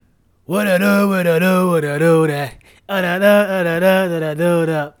What I do, what I do, what I do that.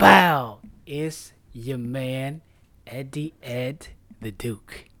 Da. Pow! It's your man, EddyEd, the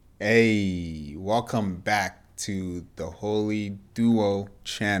Duke. Hey, welcome back to the Holy Duo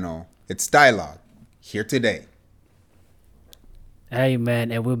channel. It's Dialogue, here today. Hey,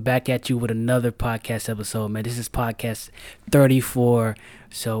 man, and we're back at you with another podcast episode, man. This is podcast 34.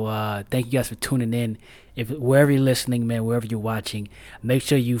 So thank you guys for tuning in. If wherever you're listening, man, wherever you're watching, make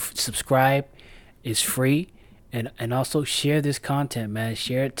sure you subscribe. It's free. And also share this content, man.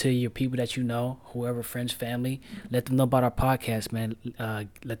 Share it to your people that you know, whoever, friends, family. Let them know about our podcast, man.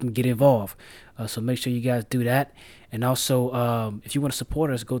 Let them get involved. So make sure you guys do that. And also, if you want to support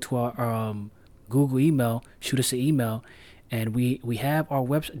us, go to our Google email, shoot us an email, and we have our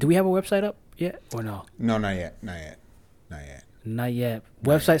website. Do we have a website up yet or no? No, not yet.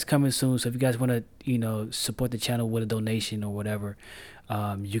 Website's coming soon. So if you guys want to, support the channel with a donation or whatever,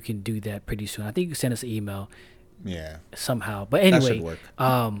 you can do that pretty soon. I think you can send us an email. Yeah. Somehow. But anyway, that should work.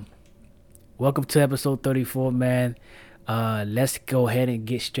 Welcome to episode 34, man. Let's go ahead and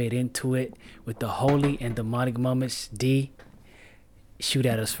get straight into it with the holy and demonic moments. D, shoot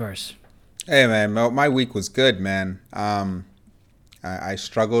at us first. Hey, man, my week was good, man. I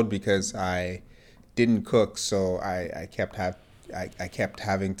struggled because I didn't cook, so I kept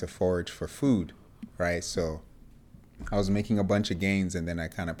having to forage for food, right? So I was making a bunch of gains, and then I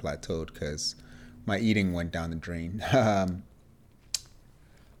kind of plateaued because my eating went down the drain. A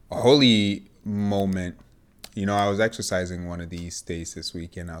holy moment, I was exercising one of these days this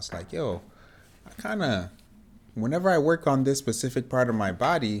week, and I was like, whenever I work on this specific part of my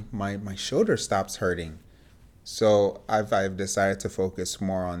body, my shoulder stops hurting. So I've decided to focus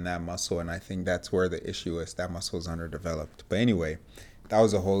more on that muscle, and I think that's where the issue is. That muscle is underdeveloped. But anyway, that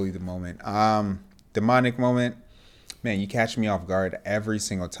was a holy moment. Demonic moment, man, you catch me off guard every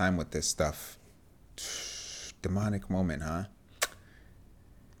single time with this stuff. Demonic moment, huh?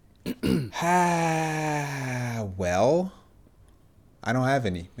 Well, I don't have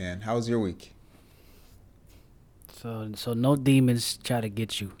any, man. How was your week? So no demons try to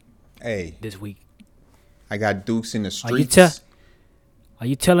get you. Hey, this week. I got dukes in the streets. Are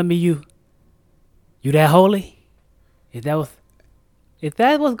you telling me you that holy? Is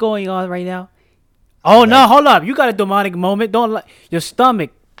that what's going on right now? Oh no, hold up! You got a demonic moment. Don't your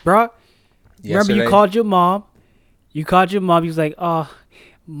stomach, bro. Remember, you called your mom. You was like, "Oh,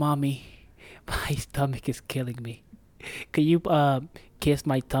 mommy, my stomach is killing me. Can you kiss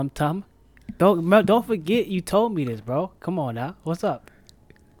my tum tum?" Don't forget you told me this, bro. Come on now. What's up?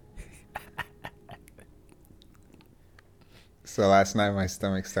 So last night my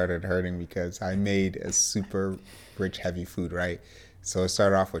stomach started hurting because I made a super rich, heavy food, right? So it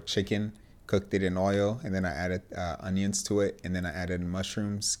started off with chicken, cooked it in oil, and then I added onions to it, and then I added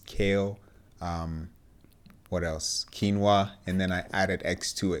mushrooms, kale, what else? Quinoa, and then I added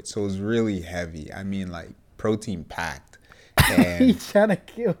eggs to it. So it was really heavy. I mean, like protein packed. And He's trying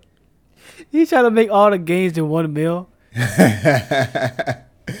to make all the gains in one meal.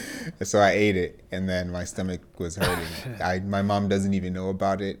 So I ate it, and then my stomach was hurting. My mom doesn't even know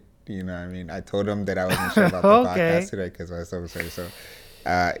about it. You know what I mean? I told him that I wasn't sure about the podcast today because my stomach was hurting. So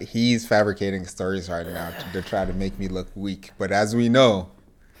he's fabricating stories right now to try to make me look weak. But as we know,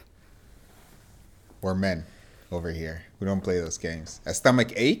 we're men over here. We don't play those games. A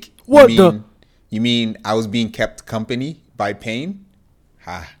stomach ache? You mean I was being kept company by pain?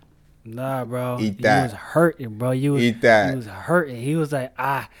 Ha. Nah, bro. Eat that. You was hurting, bro. Eat that. He was hurting. He was like,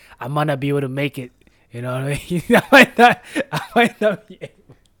 I might not be able to make it. You know what I mean? I might not be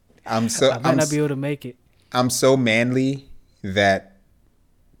able. I might not be able to make it. I'm so manly that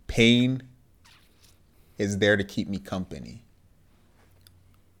pain is there to keep me company.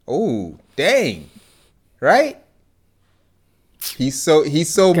 Oh, dang. Right? He's so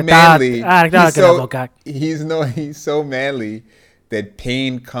manly. He's so manly that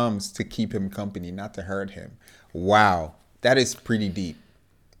pain comes to keep him company, not to hurt him. Wow, that is pretty deep.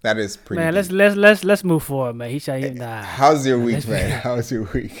 Man, let's move forward, man. How's your week, man? How's your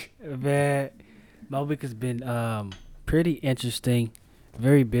week? Man, my week has been pretty interesting,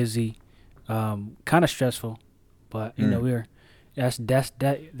 very busy, kind of stressful, but that's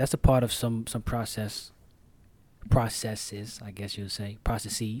a part of some processes, I guess you would say,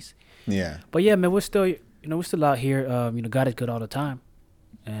 processes. Yeah. But yeah, man, we're still out here. God is good all the time,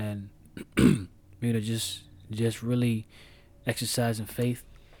 and just really exercising faith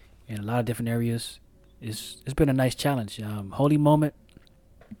in a lot of different areas. It's been a nice challenge. Holy moment.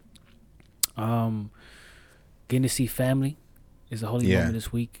 Getting to see family is a holy moment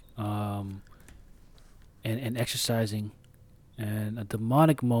this week. And exercising, and a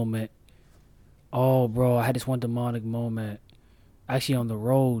demonic moment Oh, bro, I had this one demonic moment. Actually, on the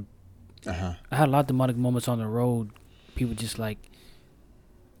road, Uh huh. I had a lot of demonic moments on the road. People just like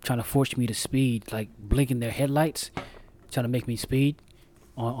trying to force me to speed, like blinking their headlights, trying to make me speed.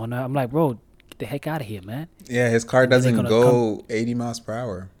 On that, I'm like, bro, get the heck out of here, man. Yeah, his car And then they're doesn't gonna come, go 80 miles per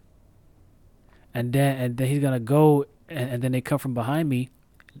hour. and then he's gonna go, and then they come from behind me,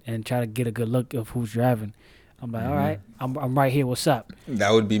 and try to get a good look of who's driving. I'm like, all Hmm. right, I'm right here. What's up?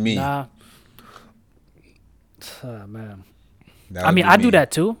 That would be me. Nah, man. That I would mean, be I do me.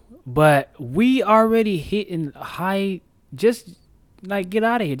 that too, but we already hitting high. Just like get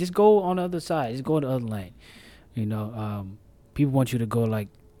out of here. Just go on the other side. Just go in the other lane. You know, people want you to go like,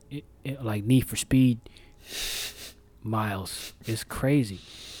 like Need for Speed miles. It's crazy.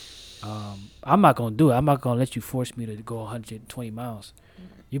 I'm not gonna do it. I'm not gonna let you force me to go 120 miles.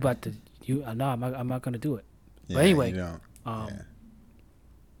 You about to you? No, I'm not gonna do it. But Yeah, you anyway, don't. um, Yeah.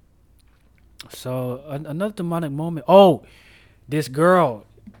 so another demonic moment. Oh, this girl,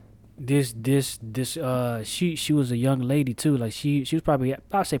 she was a young lady too. Like she was probably,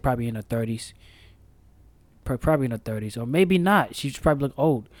 I'd say probably in her 30s, probably in her 30s, or maybe not. She's probably look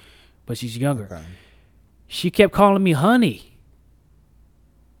old, but she's younger. Okay. She kept calling me honey.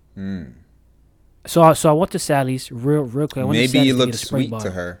 Mm. So I went to Sally's real quick. I went to Maybe you Sally's to get looked a spray sweet to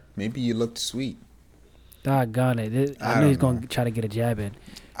bottle. her. Maybe you looked sweet. Doggone it! I I knew he's don't know. gonna try to get a jab in.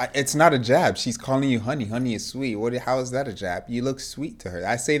 It's not a jab. She's calling you honey. Honey is sweet. What? How is that a jab? You look sweet to her.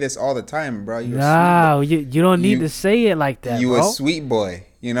 I say this all the time, bro. You're a sweet boy. No, you don't need You to say it like that, you a bro. sweet boy.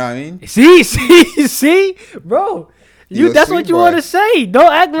 You know what I mean? See, bro. You a That's what sweet you want boy. to say.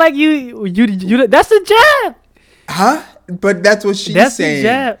 Don't act like you. That's a jab. Huh? But that's what she's That's a saying.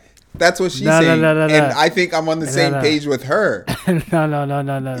 jab. That's what she's No, no, saying. no, no, And no. I think I'm on the same no. page with her.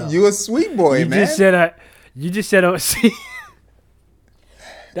 No. You a sweet boy, You man. just said a. You just said a. See,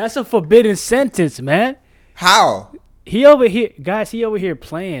 that's a forbidden sentence, man. How? He over here, guys. He over here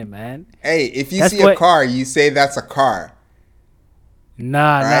playing, man. Hey, if you That's see a what- car, you say that's a car.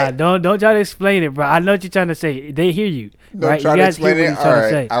 Nah. Right. Don't try to explain it, bro. I know what you're trying to say. They hear you, Don't right? try You to guys hear explain what it. he's All trying to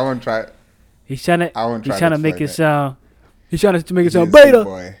right, say. I won't try. He's trying to. I won't try He's to trying to make explain it it. sound. He's trying to make it You're a sound sweet beta.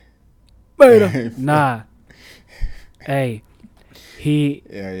 boy. Beta. Nah. Hey. He.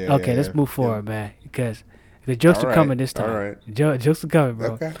 Yeah. Okay, let's move forward, man. Because the jokes All are right, coming this all time. right. Jokes are coming,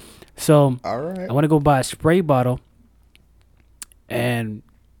 bro. Okay. So All right. I want to go buy a spray bottle, and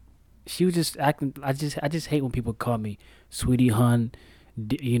she was just acting. I just hate when people call me sweetie, hun,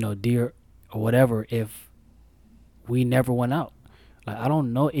 dear, or whatever. If we never went out, like I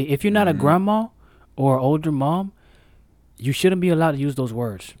don't know. If you're not a grandma or older mom, you shouldn't be allowed to use those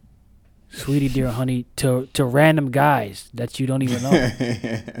words, sweetie, dear, honey, to random guys that you don't even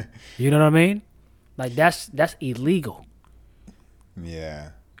know. You know what I mean? Like that's illegal. Yeah.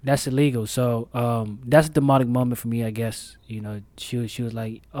 That's illegal. So that's a demonic moment for me, I guess. She was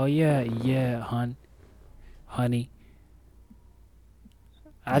like, "Oh yeah, honey."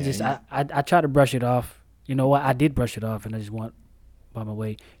 I try to brush it off. You know what? I did brush it off, and I just went by my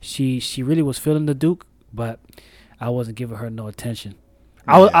way. She really was feeling the Duke, but I wasn't giving her no attention.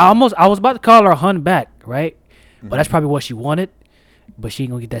 I was about to call her hun back, right? But that's probably what she wanted. But she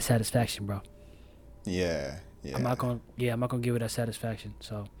ain't gonna get that satisfaction, bro. Yeah. I'm not gonna give her that satisfaction.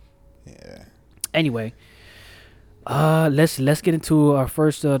 So Yeah. anyway, let's get into our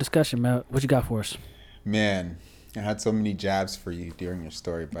first discussion, man. What you got for us? Man, I had so many jabs for you during your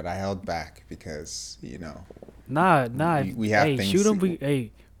story, but I held back because, Nah. We have hey, things. shoot him.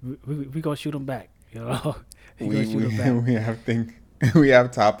 We gonna shoot him back. You know, we, gonna shoot him back. we have things. We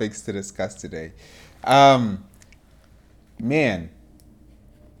have topics to discuss today. Man,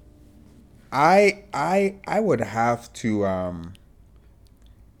 I would have to.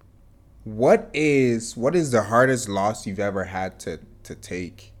 What is the hardest loss you've ever had to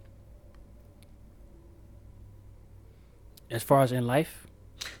take? As far as in life,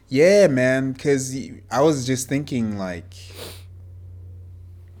 Yeah, man, because I was just thinking like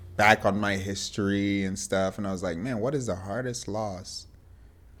back on my history and stuff, and I was like, man, what is the hardest loss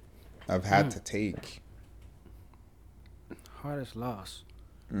I've had to take? hardest loss.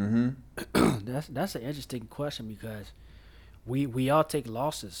 Mm-hmm. That's an interesting question because we all take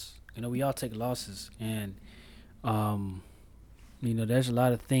losses. We all take losses, and there's a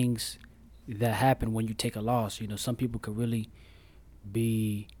lot of things that happen when you take a loss. Some people could really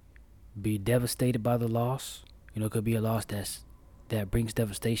be devastated by the loss. It could be a loss that brings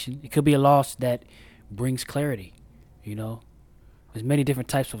devastation. It could be a loss that brings clarity. There's many different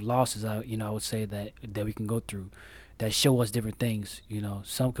types of losses. I would say that we can go through that show us different things.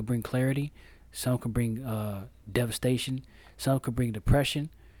 Some could bring clarity, some could bring devastation, some could bring depression.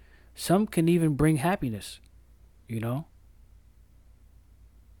 some can even bring happiness, you know,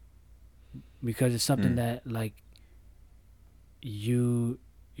 because it's something Mm. that like you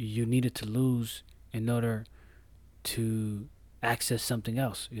you needed to lose in order to access something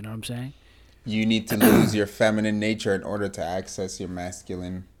else. You know what I'm saying? You need to lose your feminine nature in order to access your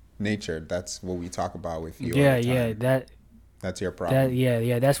masculine nature. That's what we talk about with you all Yeah, the yeah, time. That's your that problem. yeah,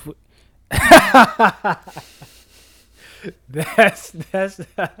 yeah, that's what that's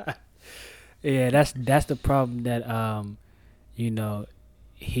yeah, that's the problem that you know,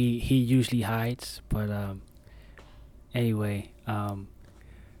 he usually hides, but anyway,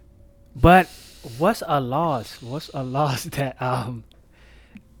 but what's a loss? What's a loss that hold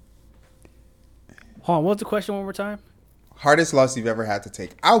on, what's the question one more time? Hardest loss you've ever had to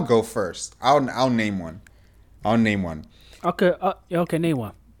take. I'll go first. I'll name one. I'll name one. Okay, okay, name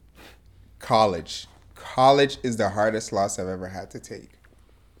one. College. College is the hardest loss I've ever had to take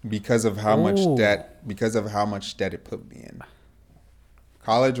because of how much Oh, debt it put me in.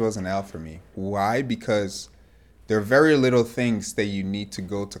 College was an L for me. Why? Because there are very little things that you need to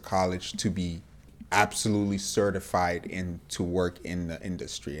go to college to be absolutely certified in to work in the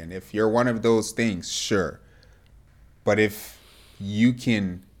industry. And if you're one of those things, sure. But if you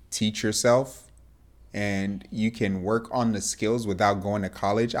can teach yourself and you can work on the skills without going to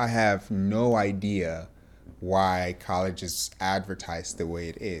college, I have no idea why college is advertised the way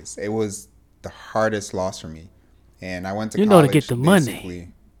it is. It was the hardest loss for me. And I went to you know to get college the money. basically,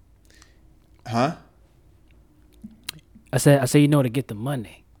 huh? I said you know to get the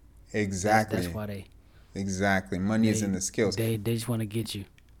money. That's Exactly. why Exactly. Money is in the skills. they just want to get you.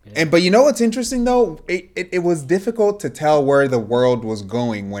 Yeah. And but you know what's interesting though? It was difficult to tell where the world was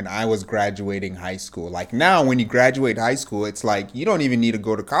going when I was graduating high school. Like now when you graduate high school, it's like you don't even need to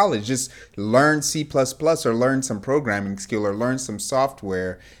go to college. Just learn C++ or learn some programming skill or learn some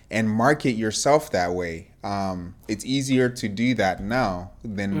software and market yourself that way. It's easier to do that now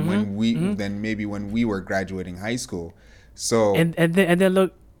than than maybe when we were graduating high school. So, And then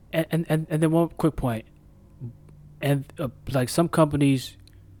look, and then one quick point, and like some companies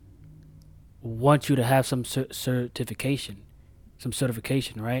want you to have some certification,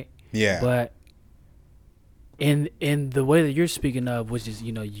 right? yeah. But in the way that you're speaking of, which is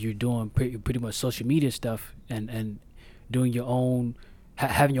you're doing pretty much social media stuff and doing your own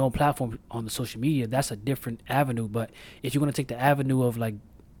having your own platform on the social media, that's a different avenue. But if you're going to take the avenue of like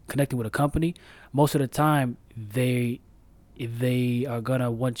connecting with a company, most of the time they are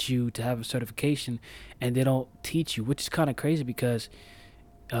gonna want you to have a certification, and they don't teach you, which is kind of crazy because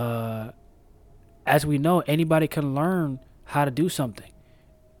uh, as we know, anybody can learn how to do something.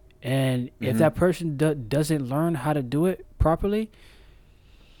 And if Hmm. that person doesn't learn how to do it properly,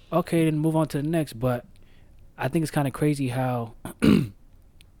 okay, then move on to the next. But I think it's kind of crazy how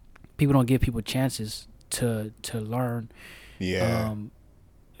people don't give people chances to learn Yeah. um,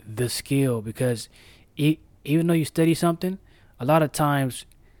 the skill because even though you study something, a lot of times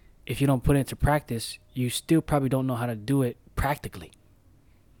if you don't put it into practice, you still probably don't know how to do it practically.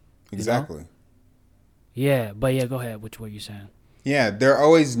 You know? Exactly. Yeah, but yeah, go ahead. Which were you saying? Yeah, there are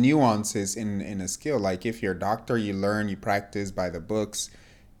always nuances in a skill. Like if you're a doctor, you learn, you practice by the books.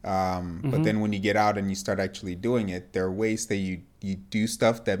 But Mm-hmm. then when you get out and you start actually doing it, there are ways that you do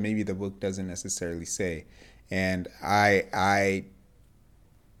stuff that maybe the book doesn't necessarily say. And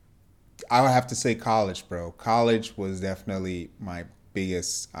I would have to say college, bro. College was definitely my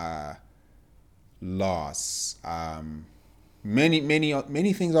biggest loss.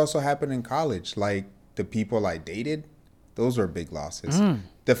 Many things also happened in college. Like the people I dated, those were big losses. Mm.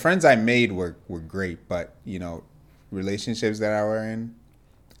 The friends I made were great, but relationships that I were in,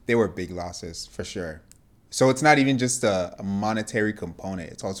 they were big losses for sure. So it's not even just a monetary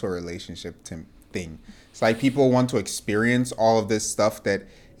component; it's also a thing. It's like people want to experience all of this stuff that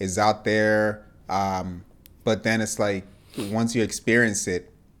is out there, but then it's like once you experience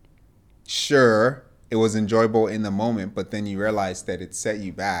it, sure, it was enjoyable in the moment, but then you realize that it set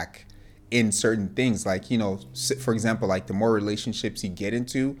you back in certain things. Like, for example, like the more relationships you get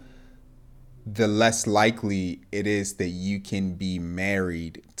into, the less likely it is that you can be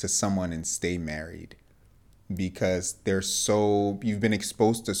married to someone and stay married because you've been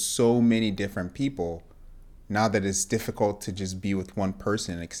exposed to so many different people now that it's difficult to just be with one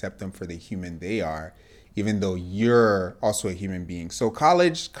person and accept them for the human they are, even though you're also a human being. So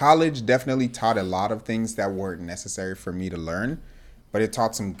college definitely taught a lot of things that weren't necessary for me to learn, but it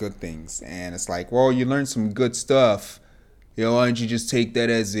taught some good things. And it's like, well, you learned some good stuff. Why don't you just take that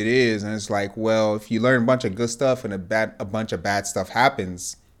as it is? And it's like, well, if you learn a bunch of good stuff and a bunch of bad stuff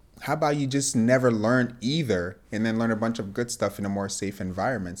happens, how about you just never learn either and then learn a bunch of good stuff in a more safe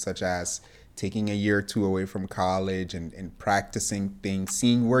environment, such as taking a year or two away from college and practicing things,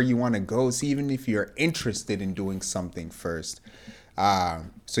 seeing where you want to go, see even if you're interested in doing something first.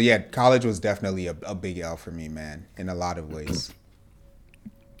 So yeah, college was definitely a big L for me, man, in a lot of ways.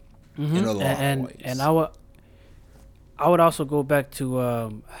 In a lot of And ways. I would also go back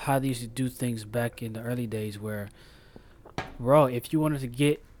to how they used to do things back in the early days, where, bro, if you wanted to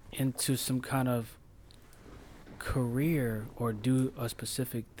get into some kind of career or do a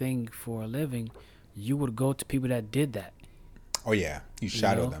specific thing for a living, you would go to people that did that. Oh yeah, you You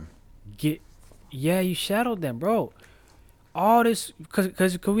shadow know, them. get yeah, you shadowed them, bro. All this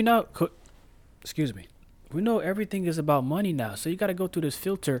because we know, excuse me, we know everything is about money now. So you got to go through this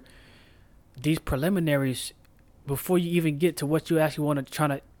filter, these preliminaries, before you even get to what you actually want to try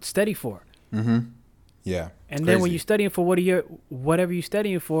to study for. Mm-hmm. Yeah, it's And then when crazy. you're studying for whatever you're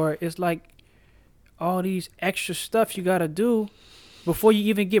studying for, it's like all these extra stuff you got to do before you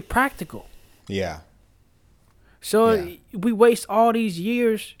even get practical. Yeah, yeah, So we waste all these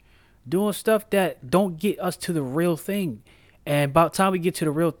years doing stuff that don't get us to the real thing. And by the time we get to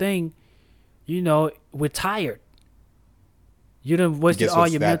the real thing, we're tired. You done wasted guess all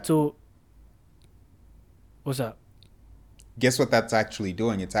what's your that? mental. What's up? Guess what that's actually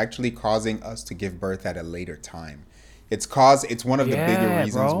doing? It's actually causing us to give birth at a later time. It's one of the bigger Yeah,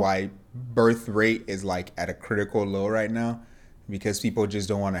 reasons bro. why birth rate is like at a critical low right now, because people just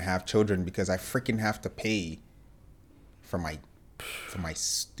don't want to have children because I freaking have to pay for my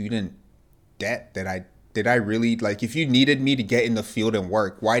student debt that I did I really like if you needed me to get in the field and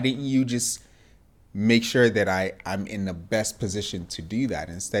work, why didn't you just make sure that I'm in the best position to do that?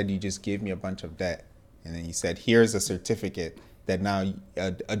 Instead, you just gave me a bunch of debt, and then you said, "Here's a certificate that now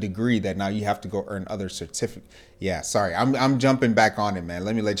a degree that now you have to go earn other certificate." Yeah, sorry, I'm jumping back on it, man.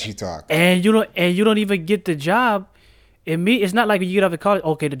 Let me let you talk. And you don't even get the job. It's not like when you get out of college.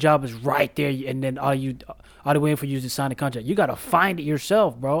 Okay, the job is right there, and then all the waiting for you to sign the contract. You gotta find it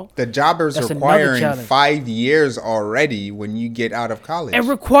yourself, bro. The job is That's another requiring challenge. 5 years already when you get out of And college.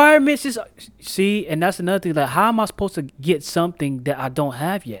 requirements is see, and that's another thing. Like, how am I supposed to get something that I don't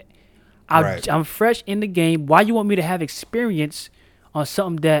have yet? Right. I'm fresh in the game. Why you want me to have experience on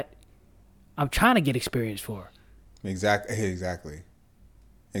something that I'm trying to get experience for? Exactly. Exactly.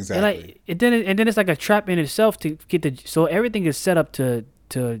 And Exactly. like, and then it's like a trap in itself to get the. So everything is set up to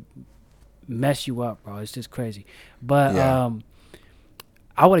mess you up, bro. It's just crazy. But Yeah.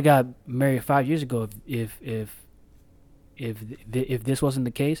 I would have got married 5 years ago if this wasn't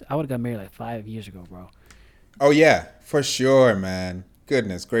the case. I would have got married like 5 years ago, bro. Oh yeah, for sure, man.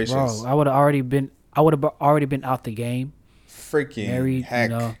 Goodness Bro, gracious. I would have already been out the game, Freaking married,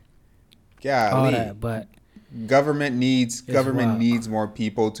 heck. all Golly. that. But it's Government wild. needs more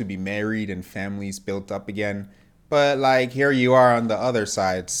people to be married and families built up again. But like here you are on the other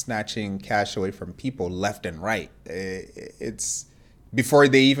side snatching cash away from people left and right. It's before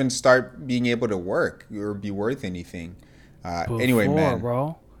they even start being able to work or be worth anything. Anyway, Before, man.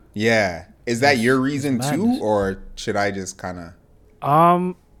 bro, Yeah. Is that your it's reason too, madness. or should I just kind of?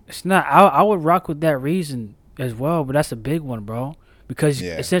 It's not. I would rock with that reason as well, but that's a big one, bro. Because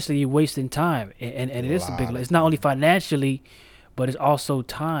Yeah, essentially you're wasting time, and a it is a big. lot of It's not only time. financially, but it's also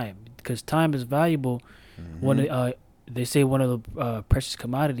time. Because time is valuable. Mm-hmm. They say one of the precious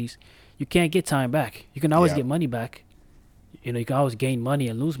commodities. You can't get time back. You can always get Yep. money back. You can always gain money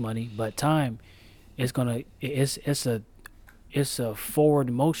and lose money, but time is gonna. It's a forward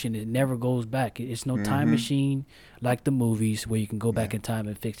motion. It never goes back. It's no time Mm-hmm. machine like the movies where you can go Yeah. back in time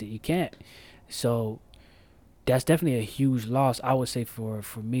and fix it. You can't. So that's definitely a huge loss. I would say for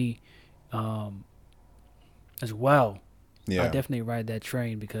me, um, as well. I Yeah. definitely ride that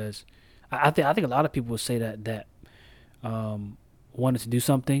train because I think a lot of people would say that wanted to do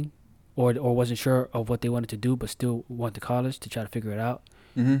something, or wasn't sure of what they wanted to do, but still went to college to try to figure it out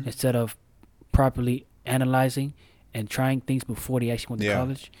Mm-hmm. instead of properly analyzing and trying things before they actually went to Yeah.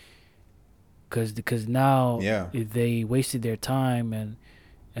 college. Because now Yeah. they wasted their time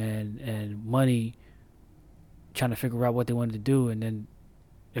and money trying to figure out what they wanted to do, and then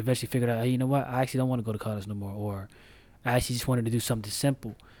eventually figured out, hey, you know what? I actually don't want to go to college no more, or I actually just wanted to do something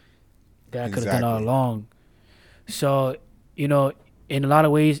simple that I could have done all Exactly. along. So, you know, in a lot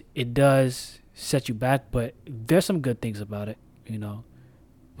of ways, it does set you back, but there's some good things about it, you know.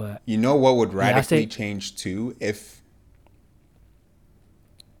 But You know what would yeah, I radically say, change too if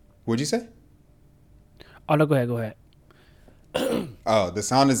would you say? oh no, go ahead. Oh, the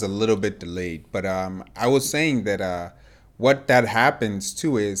sound is a little bit delayed, but I was saying that what that happens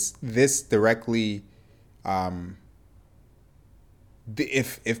too is this directly um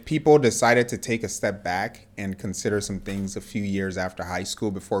If people decided to take a step back and consider some things a few years after high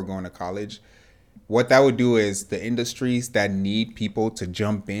school before going to college, what that would do is the industries that need people to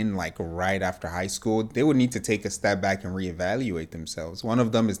jump in like right after high school, they would need to take a step back and reevaluate themselves. One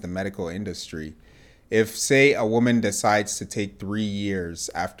of them is the medical industry. If, say, a woman decides to take 3 years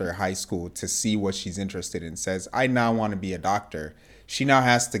after high school to see what she's interested in, says, I now want to be a doctor, she now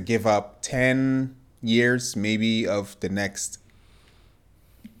has to give up 10 years maybe of the next,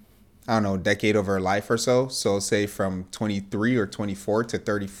 I don't know, decade of her life or so. So say from 23 or 24 to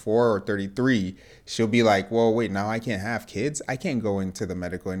 34 or 33, she'll be like, well, wait, now I can't have kids. I can't go into the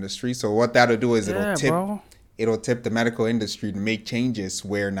medical industry. So what that'll do is Yeah, bro. it'll tip the medical industry to make changes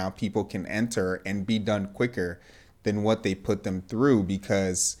where now people can enter and be done quicker than what they put them through.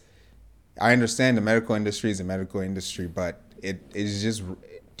 Because I understand the medical industry is a medical industry, but it is just,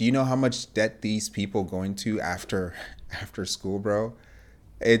 do you know how much debt these people go into after school, bro?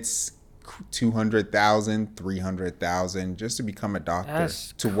 It's 200,000, 300,000 just to become a doctor,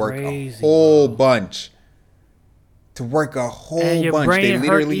 That's to work a crazy, whole bro. bunch, to work a whole And your bunch. They brain hurt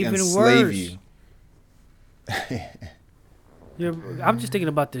literally even enslave worse. you. I'm just thinking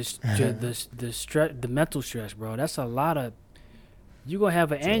about the mental stress, bro. That's a lot of. You gonna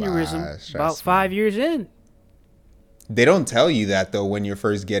have an It's a lot aneurysm of about stress, man. 5 years in. They don't tell you that though when you're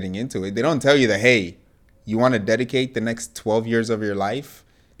first getting into it. They don't tell you that, hey, you want to dedicate the next 12 years of your life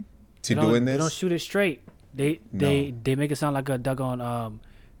to doing They don't this? shoot it straight. They No. they make it sound like a doggone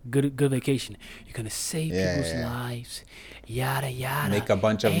good vacation. You're gonna save Yeah, people's yeah. lives, yada yada. Make a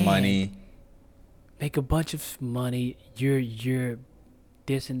bunch of and money. Make a bunch of money. You're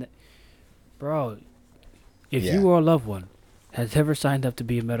this and that, bro. If Yeah. you or a loved one has ever signed up to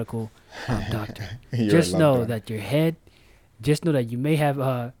be a medical doctor, You're just a loved know one. that just know that you may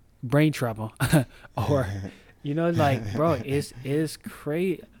have brain trauma, or like, bro, it's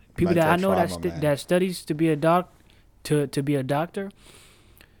crazy. People that I Mental know trauma, man. that studies to be a to be a doctor,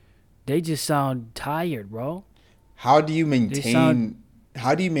 they just sound tired, bro. How do you They sound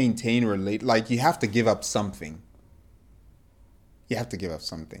relate, like you have to give up something. You have to give up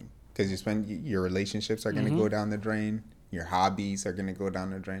something because your relationships are going to hmm go down the drain. Your hobbies are going to go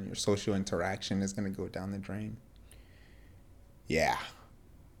down the drain. Your social interaction is going to go down the drain. Yeah.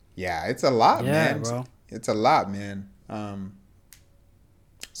 Yeah, it's a lot, yeah, man. bro. It's a lot, man.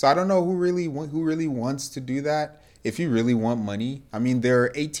 So I don't know who really wants to do that. If you really want money, I mean, there are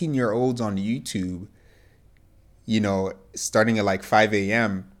 18-year-olds on YouTube, starting at like 5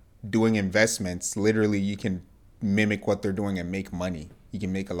 a.m. doing investments. Literally, you can mimic what they're doing and make money. You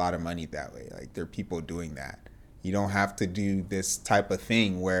can make a lot of money that way. Like, there are people doing that. You don't have to do this type of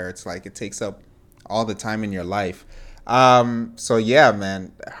thing where it's like it takes up all the time in your life. So yeah,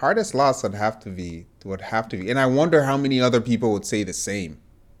 man, hardest loss would have to be, and I wonder how many other people would say the same.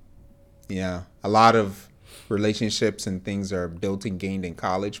 Yeah, a lot of relationships and things are built and gained in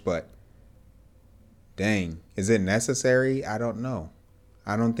college, but dang, is it necessary? I don't know.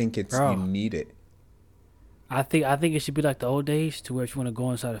 I don't think you Bro, need it. I think it should be like the old days, to where if you want to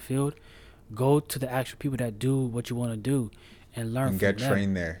go inside a field, go to the actual people that do what you want to do, and learn And from get them.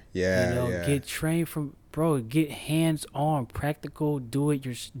 trained there. Yeah, yeah. Get trained from, bro. Get hands on, practical. Do it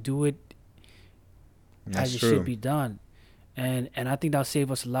as That's it should true. be done, and I think that'll save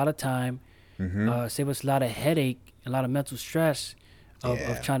us a lot of time, Mm-hmm. save us a lot of headache, a lot of mental stress, of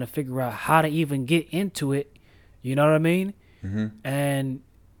Yeah. trying to figure out how to even get into it. You know what I mean? Mm-hmm. And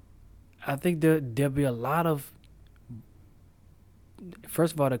I think there'll be a lot of.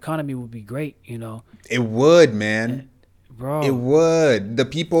 First of all, the economy would be great. It would, Eh, man. It bro. would. The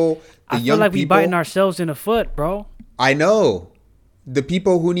I feel young like we biting people, ourselves in the foot, bro. I know. The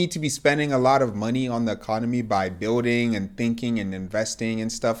people who need to be spending a lot of money on the economy by building and thinking and investing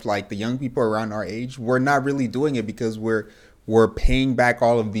and stuff, like the young people around our age, we're not really doing it because we're paying back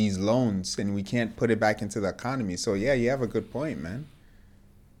all of these loans and we can't put it back into the economy. So yeah, you have a good point, man.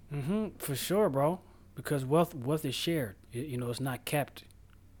 For sure, bro. Because wealth is shared. It's not kept.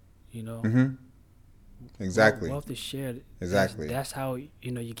 You know, Mm-hmm. Exactly. wealth is shared. Exactly. That's how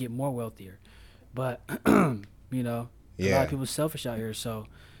you get more wealthier. But you know, a lot of Yeah. people selfish out here, so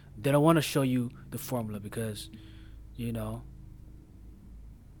they don't want to show you the formula because you know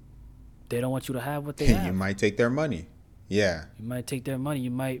they don't want you to have what they You have. might take their money. Yeah. You might take their money.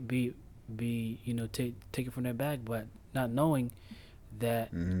 You might be take it from their bag, but not knowing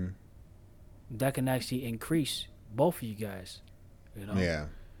that Mm-hmm. that can actually increase both of you guys. You know. Yeah.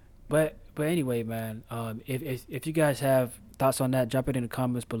 But anyway, man. If you guys have thoughts on that, drop it in the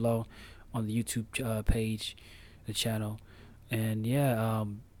comments below on the YouTube page, the channel, and yeah,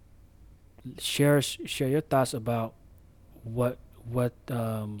 share your thoughts about what what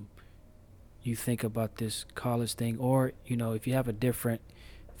you think about this college thing, or if you have a different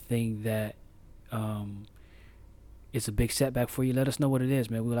thing that um, is a big setback for you, let us know what it is,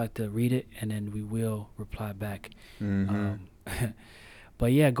 man. We would like to read it, and then we will reply back. Mm-hmm. Um,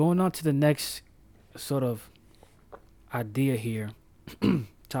 but yeah, going on to the next sort of idea here,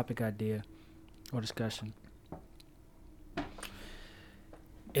 topic idea or discussion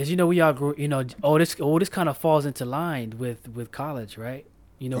is we all grow. This kind of falls into line with college, right?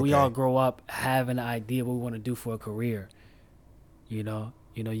 We all Okay. grow up having an idea what we want to do for a career. You Yeah.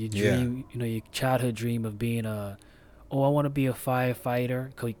 dream, your childhood dream of being I want to be a firefighter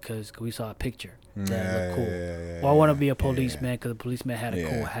because we saw a picture Yeah, that looked yeah, cool. yeah, Or I want to yeah, be a yeah, yeah. policeman because the policeman had a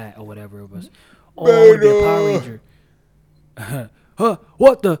cool Yeah. hat or whatever it was. Oh, I want to be a Power Beta. Ranger. Huh?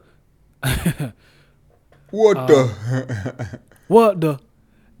 What the? What um, the? what the?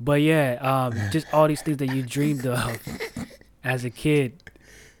 But yeah, just all these things that you dreamed of as a kid.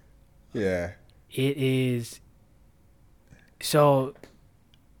 Yeah. It is so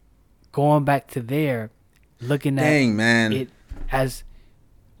going back to there, looking at Dang, man. it as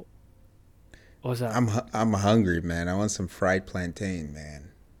what's up? I'm hungry, man. I want some fried plantain,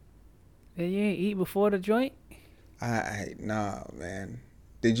 man. Hey, you ain't eat before the joint? No, man.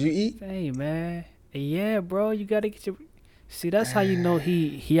 Did you eat? Hey man, yeah, bro, you gotta get your. See, that's how you know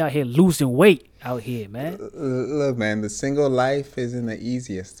he out here losing weight out here, man. Look, man. The single life isn't the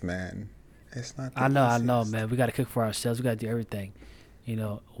easiest, man. It's not the I know, easiest. man. We gotta cook for ourselves. We gotta do everything.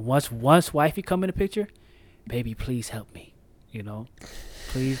 Once wifey come in the picture, baby, please help me.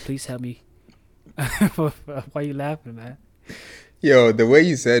 Please help me. Why you laughing, man? Yo, the way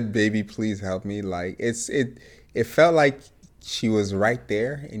you said, "Baby, please help me," like it felt like she was right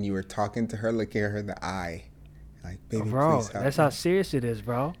there, and you were talking to her, looking at her in the eye, like, "Baby, Bro, please help that's me." how serious it is,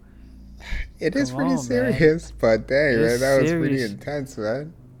 bro. It is Come pretty on, man. serious, but dang, man, It's that was pretty serious. intense,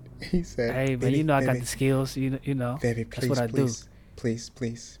 man. He said, Hey, man, "Baby, I got baby, the skills. You know. baby, That's please, what I do. please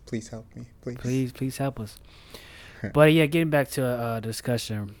help me, please." Please help us. But yeah, getting back to the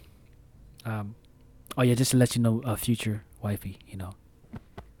discussion. Oh yeah, just to let you know, future wifey,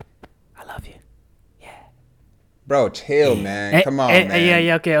 I love you. Bro, chill, Yeah. man. Come on, man.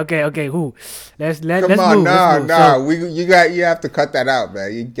 Yeah. Okay. Who? Let's Come on, move. Let's move. nah. You have to cut that out,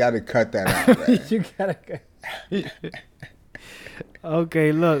 man. You got to cut that out, So man. you gotta.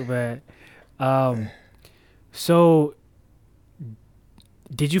 Okay, look, man. So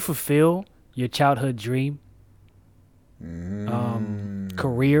did you fulfill your childhood dream,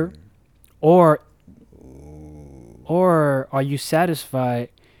 career, or are you satisfied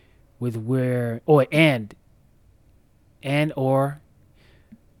with where, or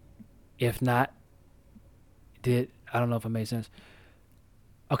if not, I don't know if it made sense.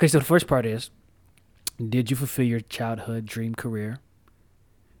 Okay, so the first part is, did you fulfill your childhood dream career?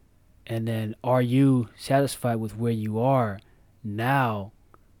 And then, are you satisfied with where you are now?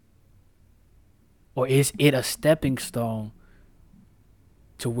 Or is it a stepping stone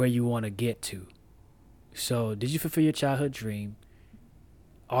to where you want to get to? So, did you fulfill your childhood dream?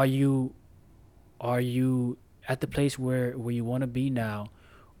 Are you at the place where you want to be now?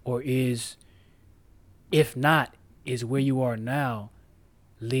 Or if not, is where you are now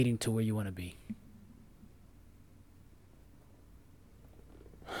leading to where you want to be?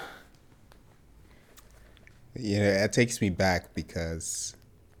 That takes me back because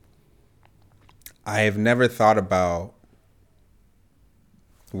I have never thought about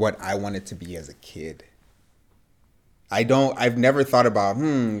what I wanted to be as a kid. I've never thought about,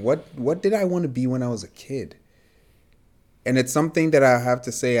 what did I want to be when I was a kid? And it's something that I have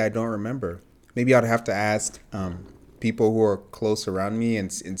to say I don't remember. Maybe I'd have to ask people who are close around me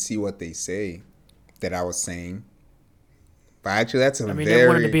and see what they say that I was saying. But actually, that's a Never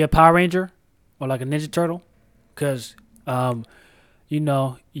wanted to be a Power Ranger or like a Ninja Turtle? Because,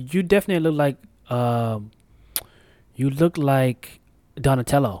 you definitely look like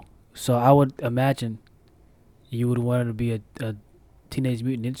Donatello. So I would imagine you would want to be a Teenage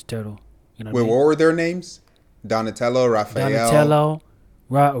Mutant Ninja Turtle. You know Wait, what were their names? Donatello, Raphael. Donatello,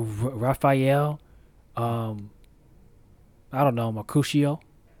 Raphael, I don't know, Mercutio.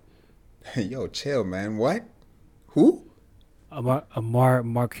 Yo, chill, man. What? Who?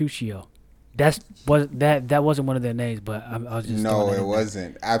 Mercutio. That wasn't one of their names, but I was just No, throwing that it in there.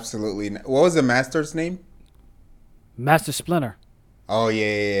 wasn't. Absolutely not. What was the master's name? Master Splinter. Oh,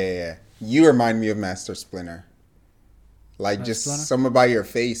 yeah. You remind me of Master Splinter. Like, Master just Splinter? something about your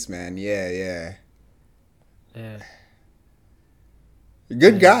face, man. Yeah. Yeah.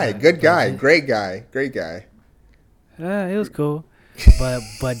 Good guy. but- Good but guy. it- Great guy. It was cool,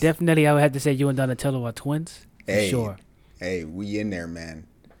 but definitely I would have to say you and Donatello are twins for Hey. sure. Hey, we in there, man.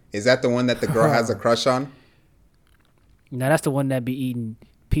 Is that the one that the girl has a crush on? Now that's the one that be eating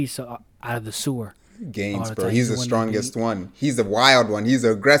pizza out of the sewer all Gaines, the bro. time. He's the strongest one. He's the wild one. He's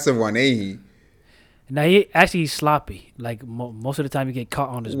the aggressive one, ain't he? Now he actually he's sloppy. Like most of the time, he get caught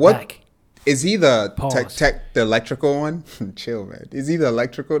on his What back. is he the Pause. the electrical one? Chill, man. Is he the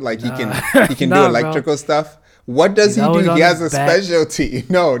electrical? Like Nah. he can do Nah, bro. electrical stuff. What does He's he always do? on He his has a back. specialty.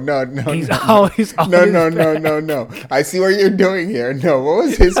 No, no, no, He's no, always no, on no, his no, no, back. no, no. I see what you're doing here. No, what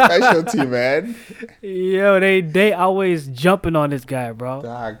was his specialty, man? Yo, they always jumping on this guy, bro.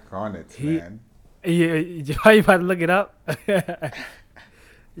 Doggone it, He, man. yeah, why you about to look it up?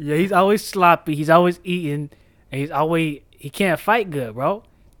 Yeah, he's always sloppy. He's always eating, and he can't fight good, bro.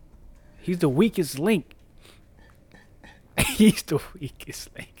 He's the weakest link. He's the weakest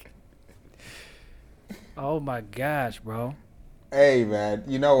link. Oh my gosh, bro. Hey, man.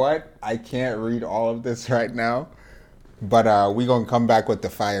 You know what? I can't read all of this right now. But we're going to come back with the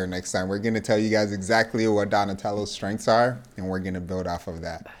fire next time. We're going to tell you guys exactly what Donatello's strengths are, and we're going to build off of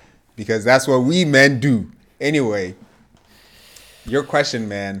that. Because that's what we men do. Anyway, your question,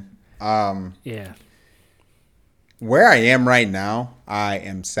 man. Yeah. Where I am right now, I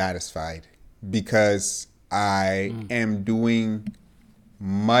am satisfied because I am doing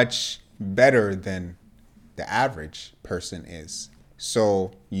much better than the average person is.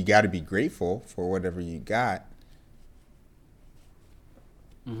 So you got to be grateful for whatever you got.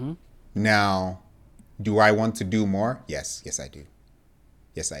 Mm-hmm. Now, do I want to do more? Yes, I do.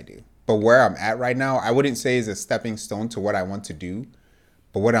 Yes, I do. But where I'm at right now, I wouldn't say is a stepping stone to what I want to do.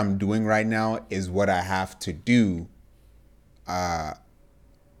 But what I'm doing right now is what I have to do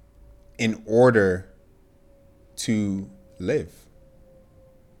in order to live.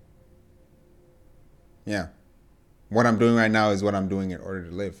 Yeah. What I'm doing right now is what I'm doing in order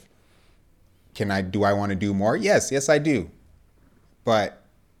to live. Do I want to do more? Yes, I do. But,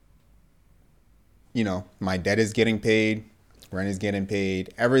 my debt is getting paid, rent is getting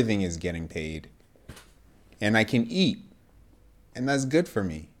paid, everything is getting paid. And I can eat. And that's good for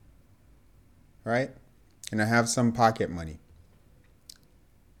me. Right? And I have some pocket money.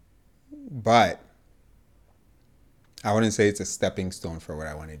 But I wouldn't say it's a stepping stone for what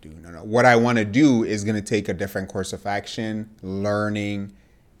I want to do. No. What I want to do is going to take a different course of action, learning,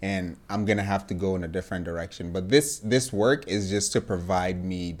 and I'm going to have to go in a different direction. But this work is just to provide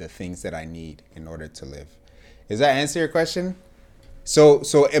me the things that I need in order to live. Does that answer your question? So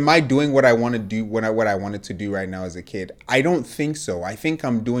am I doing what I want to do what I wanted to do right now as a kid? I don't think so. I think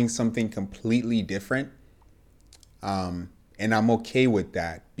I'm doing something completely different. And I'm okay with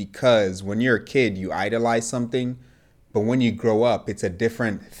that because when you're a kid, you idolize something, but when you grow up, it's a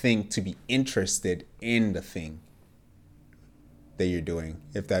different thing to be interested in the thing that you're doing,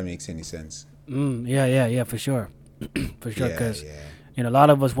 if that makes any sense. Yeah, for sure. For sure, because Yeah. a lot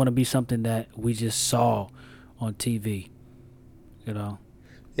of us want to be something that we just saw on TV,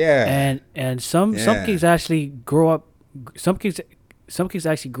 Yeah. And some kids actually grow up. Some kids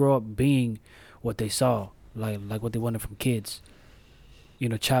actually grow up being what they saw, like what they wanted from kids,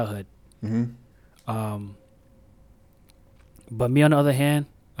 childhood. Mm-hmm. But me on the other hand,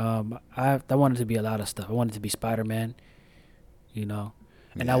 I wanted to be a lot of stuff. I wanted to be Spider-Man,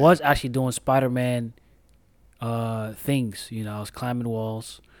 and I was actually doing Spider-Man things. I was climbing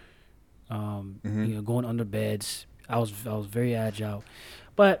walls, going under beds. I was very agile,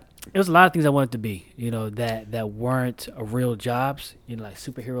 but it was a lot of things I wanted to be. That weren't real jobs. Like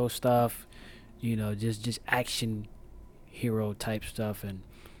superhero stuff. Just action hero type stuff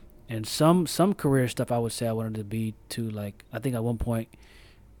and some career stuff I would say I wanted to be too. Like I think at one point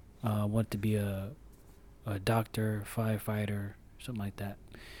I wanted to be a doctor, firefighter, something like that.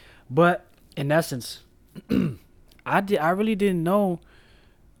 But in essence, I really didn't know.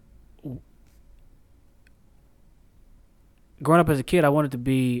 Growing up as a kid, I wanted to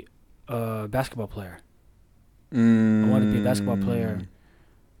be a basketball player. I wanted to be a basketball player.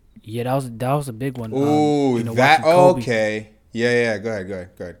 Yeah, that was a big one. Ooh, that okay. Yeah. Go ahead.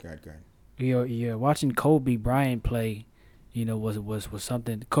 Yeah. Watching Kobe Bryant play, was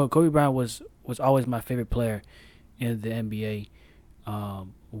something. Kobe Bryant was always my favorite player in the NBA.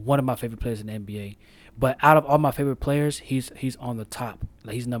 One of my favorite players in the NBA. But out of all my favorite players, he's on the top.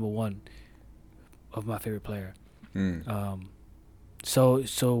 Like he's number one of my favorite player. So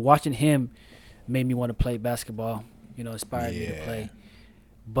watching him made me want to play basketball. Inspired me to play.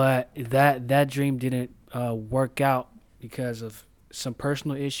 But that dream didn't work out because of some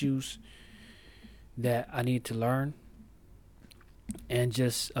personal issues that I need to learn, and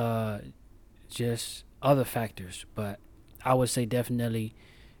just other factors. But I would say definitely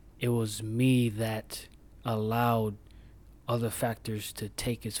it was me that allowed other factors to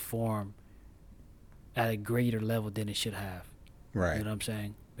take its form at a greater level than it should have. Right. You know what I'm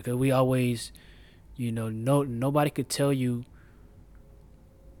saying? Because we always, nobody could tell you,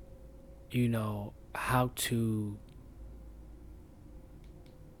 how to.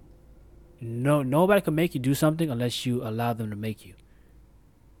 No, nobody can make you do something unless you allow them to make you,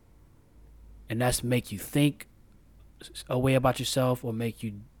 and that's make you think a way about yourself or make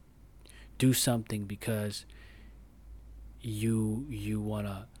you do something because you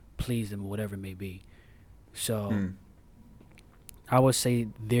wanna please them or whatever it may be. So I would say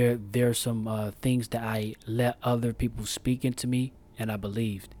there's some things that I let other people speak into me and I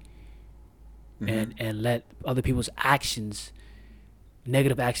believed, and let other people's actions,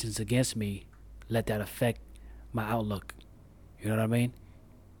 negative actions against me, let that affect my outlook. You know what I mean?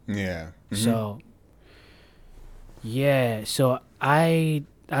 Yeah. So yeah, so I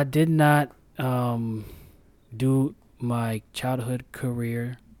did not do my childhood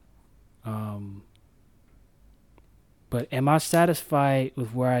career, but am I satisfied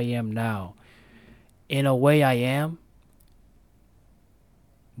with where I am now? In a way, I am.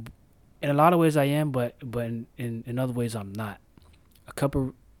 In a lot of ways, I am, but in other ways, I'm not. A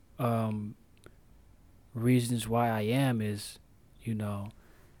couple reasons why I am is,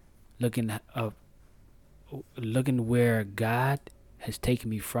 looking looking where God has taken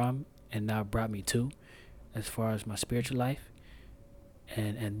me from and now brought me to, as far as my spiritual life,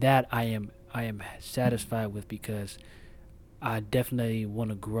 and that I am satisfied with because I definitely want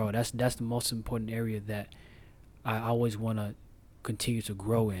to grow. That's the most important area that I always want to continue to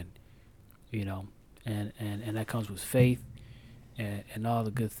grow in, and that comes with faith and all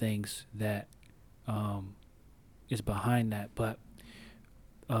the good things that is behind that. But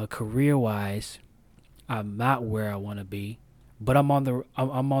career wise, I'm not where I want to be, but I'm on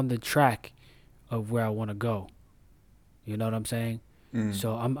the track of where I want to go. You know what I'm saying?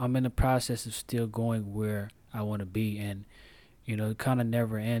 So I'm in the process of still going where I want to be, and it kind of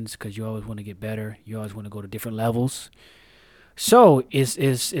never ends because you always want to get better. You always want to go to different levels. So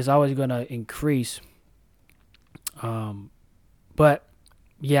it's always gonna increase. But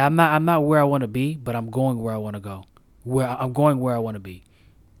yeah, I'm not where I want to be, but I'm going where I want to go. I'm going where I want to be,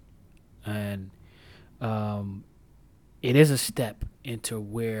 and it is a step into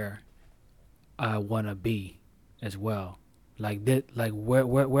where I want to be as well. Like that, like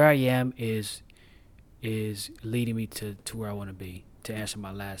where I am is leading me to where I want to be. To answer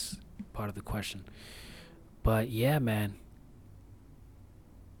my last part of the question, but yeah, man.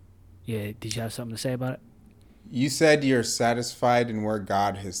 Yeah, did you have something to say about it? You said you're satisfied in where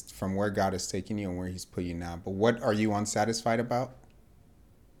where God has taken you and where He's put you now. But what are you unsatisfied about?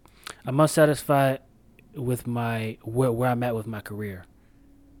 I'm unsatisfied with my where I'm at with my career.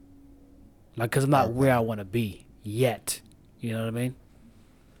 Like, cause I'm not where I Okay. want to be yet. You know what I mean?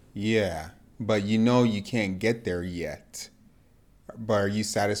 Yeah, but you can't get there yet. But are you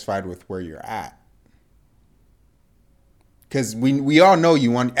satisfied with where you're at? Because we all know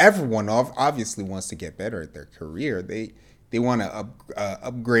everyone obviously wants to get better at their career. They want to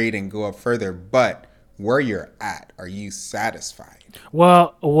upgrade and go up further. But where you're at, are you satisfied?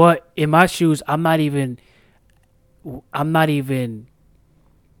 Well, what in my shoes, I'm not even. I'm not even.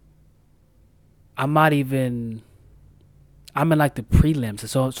 I'm not even. I'm in like the prelims,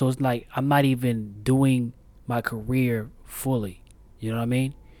 so it's like I'm not even doing my career fully. You know what I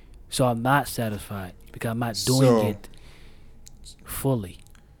mean? So I'm not satisfied because I'm not doing So it fully.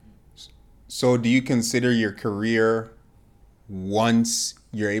 so do you consider your career once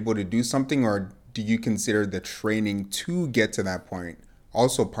you're able to do something, or do you consider the training to get to that point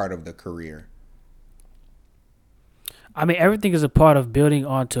also part of the career? I mean, everything is a part of building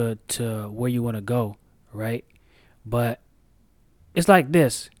onto to where you want to go, right? But it's like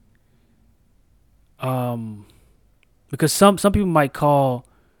this, um, because some people might call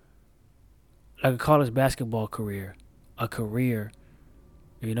like a college basketball career a career.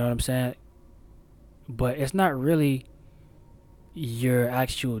 You know what I'm saying? But it's not really your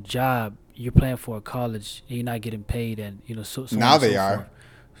actual job. You're playing for a college, and you're not getting paid, and so on Now and they so forth. are.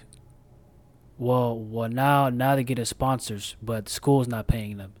 Well, now they're getting sponsors, but the school's not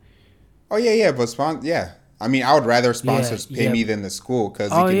paying them. Oh yeah, but yeah. I mean, I would rather Yeah, sponsors pay yeah. me than the school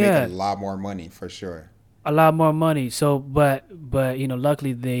because they Oh can make a yeah, lot more money for sure. a lot more money. So, but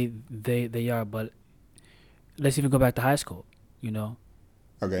luckily they are. But let's even go back to high school. You know,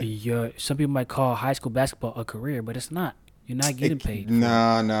 Okay. some people might call high school basketball a career, but it's not. You're not getting paid for it.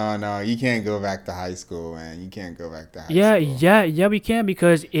 No. You can't go back to high school, man. You can't go back to high Yeah, school. yeah, we can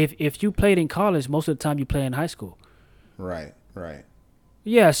because if you played in college, most of the time you play in high school. Right.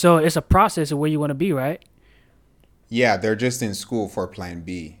 Yeah, so it's a process of where you want to be, right? Yeah, they're just in school for Plan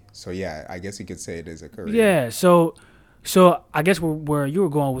B. So yeah, I guess you could say it is a career. Yeah. So I guess where you were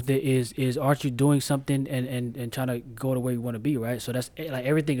going with it is aren't you doing something and trying to go to where you want to be, right? So that's like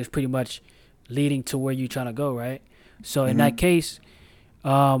everything is pretty much leading to where you're trying to go, right? So in that Hmm. case,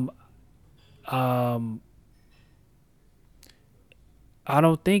 um, um, I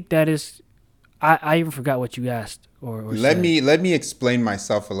don't think that is. I even forgot what you asked or said. Let me explain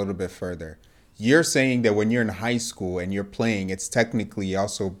myself a little bit further. You're saying that when you're in high school and you're playing, it's technically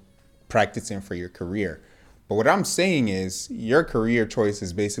also practicing for your career. But what I'm saying is your career choice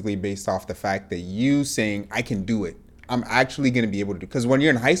is basically based off the fact that you saying I can do it. I'm actually going to be able to do, because when you're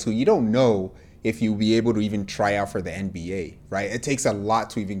in high school, you don't know if you'll be able to even try out for the NBA, right? It takes a lot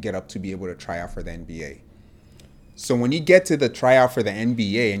to even get up to be able to try out for the NBA. So when you get to the tryout for the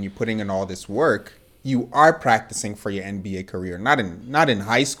NBA and you're putting in all this work, you are practicing for your NBA career, not in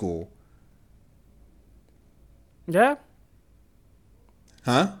high school, Yeah,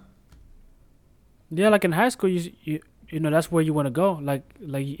 huh? yeah. Like in high school, you know that's where you want to go. Like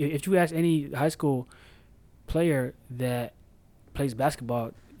if you ask any high school player that plays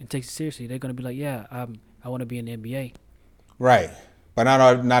basketball and takes it seriously, they're gonna be like, yeah, I want to be in the NBA. Right. But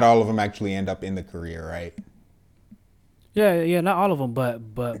not all of them actually end up in the career, right? Yeah, yeah. Not all of them,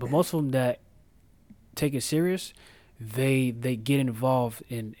 but most of them that take it serious, they get involved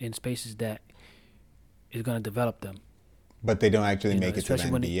in spaces that is gonna develop them. But they don't actually You know, make it to the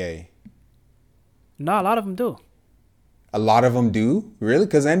especially when NBA. not a lot of them do. A lot of them do, really,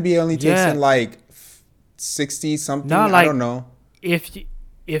 because NBA only takes in Yeah, like 60 something. not I don't like know. if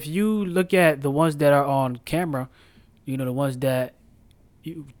if you look at the ones that are on camera, you know the ones that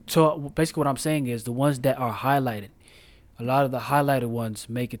so basically what I'm saying is the ones that are highlighted. A lot of the highlighted ones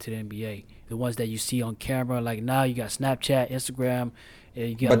make it to the NBA. The ones that you see on camera, like now you got Snapchat, Instagram, and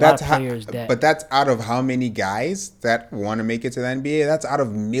you get a But lot that's of players that. but that's out of how many guys that want to make it to the NBA? That's out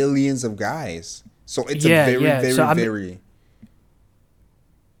of millions of guys. So it's a Yeah, very, yeah. So very, I mean, very.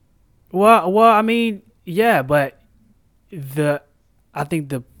 I mean, yeah, but the I think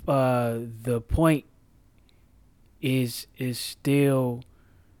the point is still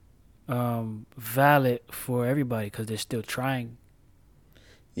valid for everybody because they're still trying.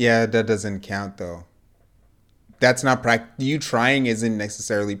 Yeah, that doesn't count though. That's not you trying isn't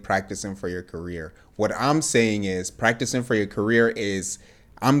necessarily practicing for your career. What I'm saying is practicing for your career is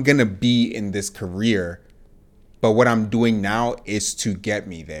I'm going to be in this career, but what I'm doing now is to get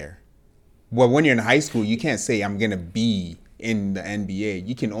me there. Well, when you're in high school, you can't say I'm going to be in the NBA.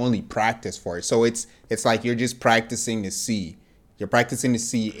 You can only practice for it. So it's like you're just practicing to see. You're practicing to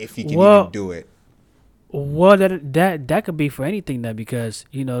see if you can even Well, do it. well, that could be for anything then because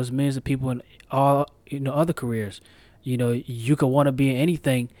there's millions of people in all other careers. You could want to be in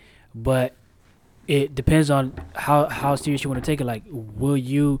anything, but it depends on how serious you want to take it. Like, will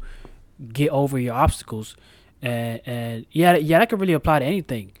you get over your obstacles? And yeah, that could really apply to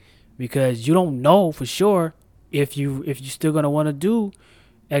anything because you don't know for sure if you still gonna want to do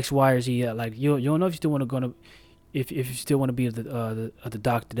X, Y, or Z. Like you don't know if you still want to gonna if you still want to be the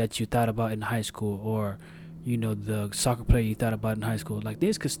doctor that you thought about in high school or the soccer player you thought about in high school. Like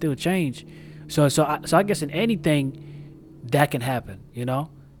this could still change. So I guess in anything that can happen.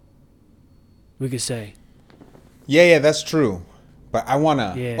 We could say Yeah, that's true. But I want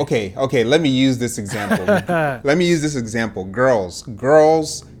to yeah. okay, let me use this example. Let me use this example.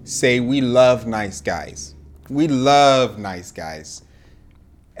 Girls say we love nice guys. We love nice guys.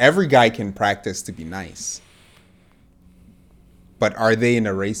 Every guy can practice to be nice. But are they in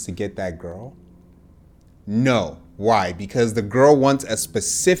a race to get that girl? No. Why? Because the girl wants a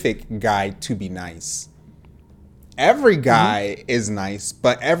specific guy to be nice. Every Hmm. guy is nice,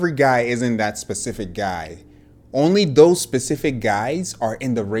 but every guy isn't that specific guy. Only those specific guys are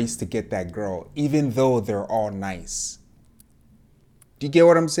in the race to get that girl, even though they're all nice. Do you get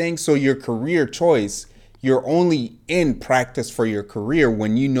what I'm saying? So your career choice, you're only in practice for your career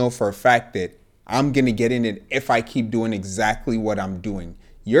when you know for a fact that I'm going to get in it if I keep doing exactly what I'm doing.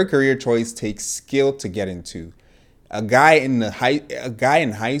 Your career choice takes skill to get into. A guy in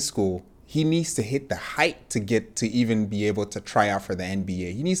high school, he needs to hit the height to get to even be able to try out for the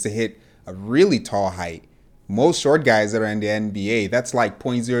NBA. He needs to hit a really tall height. Most short guys that are in the NBA, that's like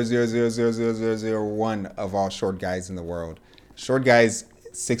 0.00000001 of all short guys in the world. Short guys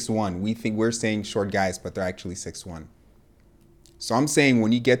 6'1". We're saying short guys, but they're actually 6'1". So I'm saying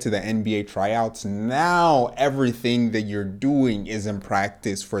when you get to the NBA tryouts, now everything that you're doing is in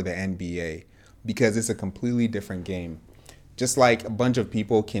practice for the NBA because it's a completely different game. Just like a bunch of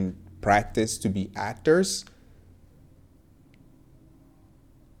people can practice to be actors.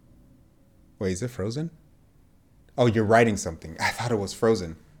 Wait, is it frozen? Oh, you're writing something. I thought it was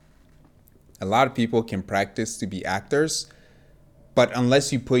frozen. A lot of people can practice to be actors, but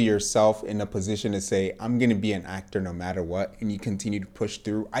unless you put yourself in a position to say, I'm going to be an actor no matter what, and you continue to push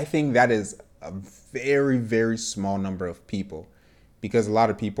through, I think that is a very, very small number of people because a lot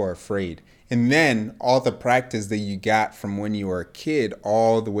of people are afraid. And then all the practice that you got from when you were a kid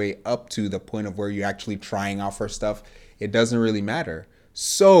all the way up to the point of where you're actually trying out for stuff, it doesn't really matter.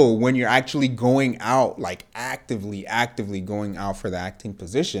 So when you're actually going out, like actively going out for the acting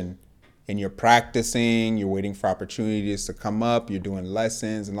position, and you're practicing, you're waiting for opportunities to come up, you're doing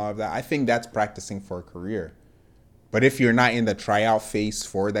lessons and all of that, I think that's practicing for a career. But if you're not in the tryout phase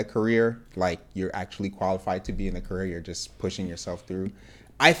for that career, like you're actually qualified to be in the career, you're just pushing yourself through,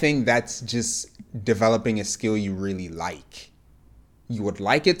 I think that's just developing a skill you really like. You would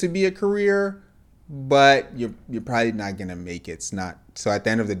like it to be a career, but you're probably not gonna make it. It's not. So at the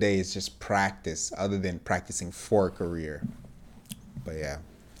end of the day, it's just practice other than practicing for a career. But yeah,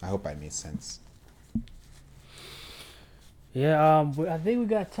 I hope I made sense. Yeah, I think we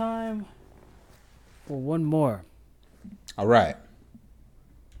got time for one more. All right.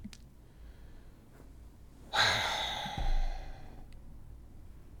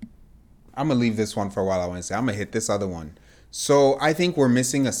 I'm gonna leave this one for a while. I want to say I'm gonna hit this other one. So I think we're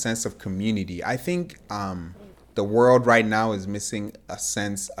missing a sense of community. I think the world right now is missing a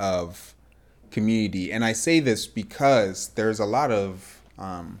sense of community, and I say this because there's a lot of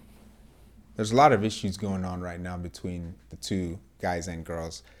issues going on right now between the two guys and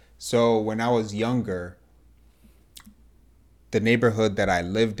girls. So when I was younger, the neighborhood that I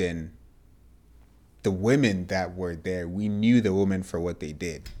lived in, the women that were there, we knew the women for what they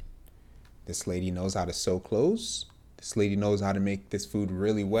did. This lady knows how to sew clothes. This lady knows how to make this food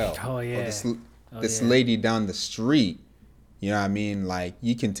really well. Oh yeah. Or this lady down the street, you know what I mean? Like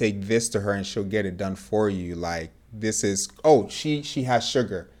you can take this to her and she'll get it done for you. Like this is she has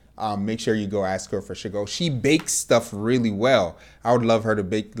sugar. Make sure you go ask her for sugar. Oh, she bakes stuff really well. I would love her to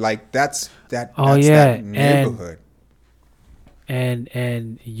bake. Like that's that neighborhood.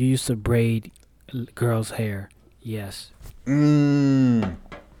 And you used to braid girls' hair. Yes. Mm.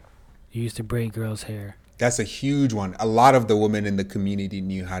 You used to braid girls' hair. That's a huge one. A lot of the women in the community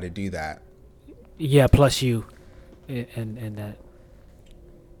knew how to do that. Yeah, plus you, and that.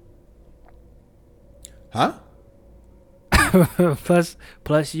 Huh?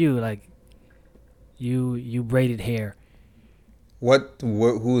 plus you, like you braided hair.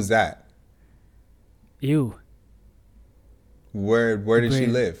 Who is that? You. Where did she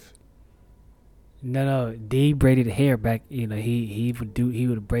live? No, D braided hair back. You know, he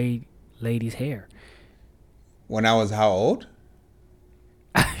would braid ladies' hair. When I was how old?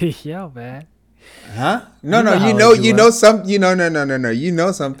 Yo, man. Huh? No, you know something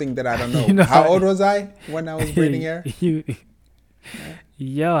that I don't know. You know how old was I when I was braiding hair?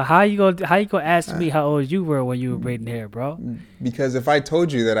 Yo, how you gonna ask me how old you were when you were braiding hair, bro? Because if I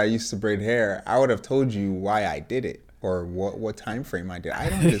told you that I used to braid hair, I would have told you why I did it or what time frame I did. I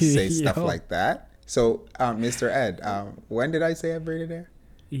don't just say stuff like that. So, Mr. Ed, when did I say I braided hair?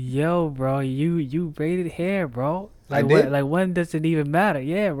 Yo, bro, you braided hair, bro. Like I did? Like when does it even matter?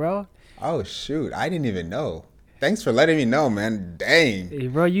 Yeah, bro. Oh shoot, I didn't even know. Thanks for letting me know, man. Dang. Hey,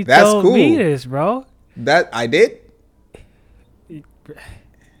 bro, you That's told cool. me this, bro. That I did?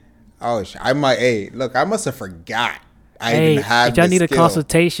 Oh, I might. Hey, look, I must have forgot. I even had. If y'all need skill. a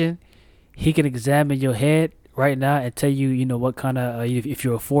consultation, he can examine your head right now and tell you, you know, what kind of if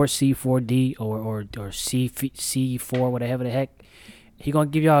you're a 4C, 4D, or C4, whatever the heck. He gonna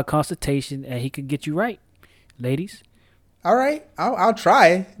give y'all a consultation and he can get you right, ladies. All right, I'll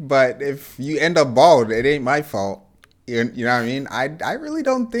try. But if you end up bald, it ain't my fault. You know what I mean? I really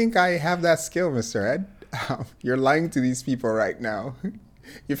don't think I have that skill, Mr. Ed. You're lying to these people right now.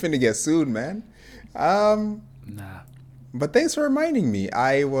 You're finna get sued, man. Nah. But thanks for reminding me.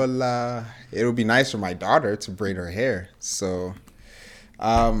 I will. It'll be nice for my daughter to braid her hair. So,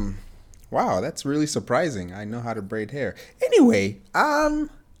 wow, that's really surprising. I know how to braid hair. Anyway,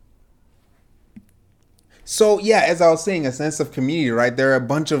 so yeah, as I was saying, a sense of community, right? There are a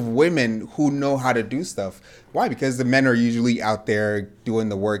bunch of women who know how to do stuff. Why? Because the men are usually out there doing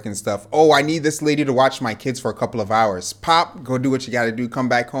the work and stuff. Oh, I need this lady to watch my kids for a couple of hours. Pop, go do what you got to do. Come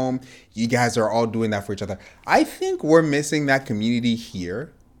back home. You guys are all doing that for each other. I think we're missing that community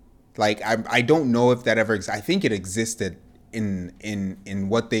here. Like, I don't know if that ever existed. I think it existed in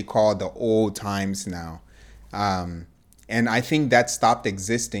what they call the old times now. And I think that stopped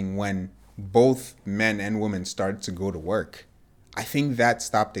existing when both men and women started to go to work. I think that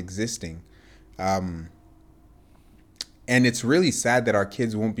stopped existing. And it's really sad that our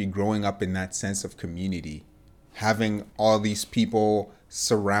kids won't be growing up in that sense of community. having all these people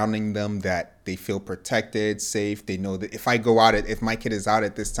surrounding them that they feel protected, safe. They know that if I go out, if my kid is out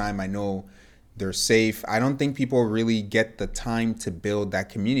at this time, I know they're safe. I don't think people really get the time to build that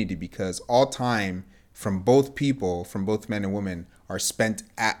community because all time from both people, from both men and women, are spent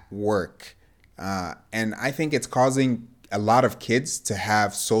at work. And I think it's causing a lot of kids to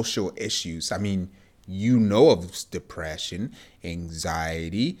have social issues. I mean, you know of depression,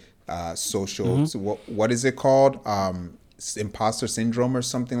 anxiety, social, so what is it called? Imposter syndrome or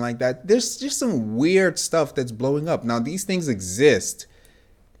something like that. There's just some weird stuff that's blowing up. Now, these things exist,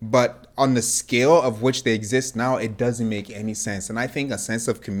 but on the scale of which they exist now, it doesn't make any sense. And I think a sense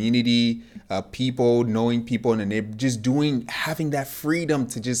of community, people, knowing people in the neighborhood, just having that freedom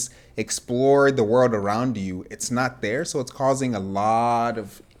to just explore the world around you, it's not there. So it's causing a lot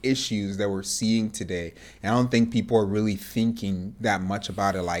of issues that we're seeing today. And I don't think people are really thinking that much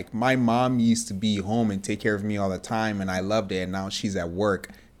about it. Like, my mom used to be home and take care of me all the time, and I loved it. And now she's at work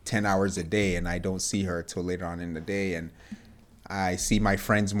 10 hours a day, and I don't see her till later on in the day. And I see my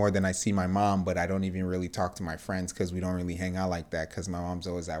friends more than I see my mom, but I don't even really talk to my friends because we don't really hang out like that because my mom's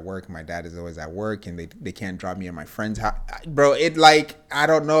always at work, my dad is always at work, and they can't drop me at my friend's house. Bro, I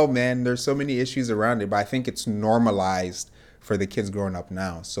don't know, man. There's so many issues around it, but I think it's normalized for the kids growing up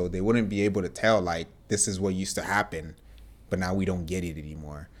now. So they wouldn't be able to tell, like, this is what used to happen, but now we don't get it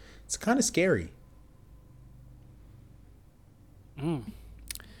anymore. It's kind of scary.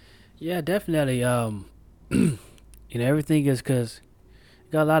 Yeah, definitely. Everything is because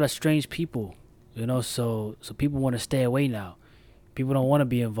you got a lot of strange people, so people want to stay away now. People don't want to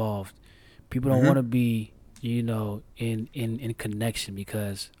be involved. People don't want to be, in connection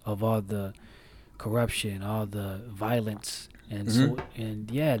because of all the corruption, all the violence, and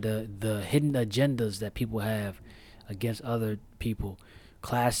the hidden agendas that people have against other people,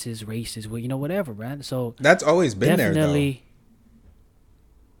 classes, races, whatever, man. So that's always been definitely, there, though.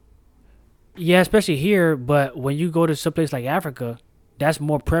 Yeah, especially here, but when you go to someplace like Africa, that's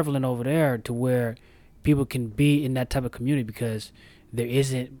more prevalent over there to where people can be in that type of community because there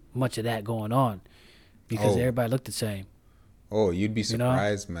isn't much of that going on because everybody look the same. Oh, you'd be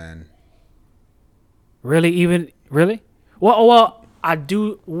surprised, man. Really? Well, I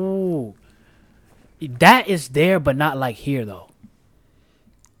do. Ooh, that is there, but not like here though.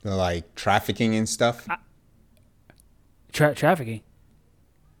 Like trafficking and stuff. Trafficking.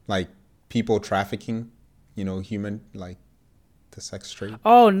 Like people trafficking, human, like the sex trade.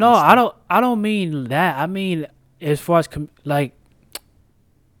 Oh no, I don't mean that. I mean as far as like.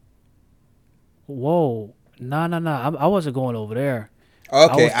 Whoa, no. I wasn't going over there.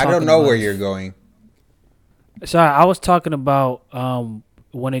 Okay, I don't know where you're going. Sorry, I was talking about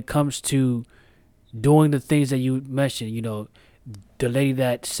when it comes to doing the things that you mentioned, the lady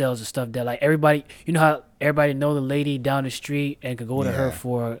that sells the stuff that like everybody, how everybody know the lady down the street and could go to her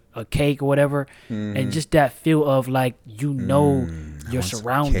for a cake or whatever, and just that feel of like your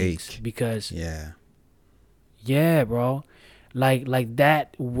surroundings because yeah, bro, like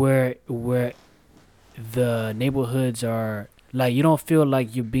that where the neighborhoods are like you don't feel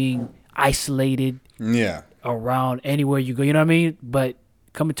like you're being isolated. Yeah. Around anywhere you go, you know what I mean? But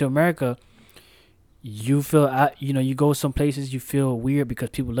coming to America, you feel, you go some places, you feel weird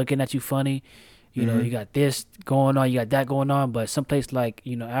because people looking at you funny. You got this going on, you got that going on. But some place like,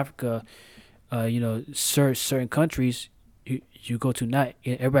 Africa, certain countries, you go to not,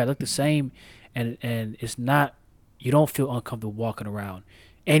 everybody look the same. And it's not, you don't feel uncomfortable walking around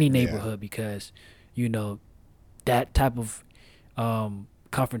any neighborhood because, that type of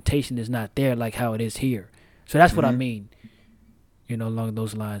confrontation is not there like how it is here. So that's what I mean, along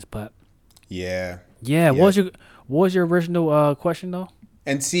those lines. But yeah. What was your original question though?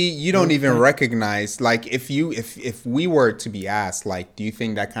 And see, you don't even recognize, like, if we were to be asked, like, do you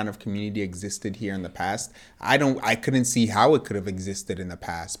think that kind of community existed here in the past? I couldn't see how it could have existed in the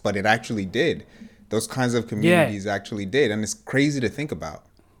past, but it actually did. Those kinds of communities actually did, and it's crazy to think about.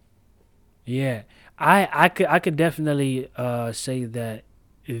 Yeah, I could definitely say that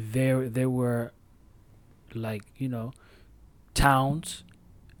there were like towns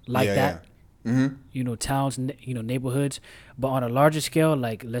like that. Mm-hmm. Towns, neighborhoods, but on a larger scale,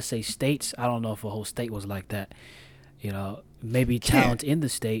 like let's say states. I don't know if a whole state was like that. Maybe towns in the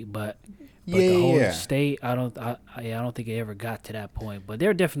state, but the whole state, I don't think it ever got to that point. But there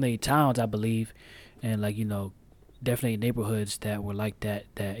are definitely towns, I believe, and definitely neighborhoods that were like that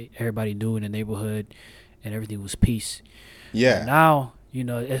everybody knew in the neighborhood, and everything was peace. Yeah. But now,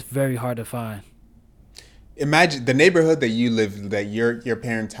 it's very hard to find. Imagine the neighborhood that you live, that your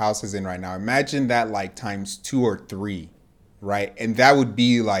parents' house is in right now. Imagine that like times 2 or 3 right? And that would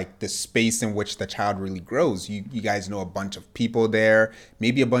be like the space in which the child really grows. You guys know a bunch of people there.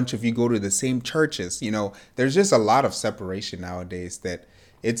 Maybe a bunch of you go to the same churches. You know, there's just a lot of separation nowadays that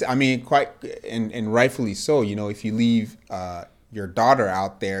it's, I mean, quite, and rightfully so. You know, if you leave your daughter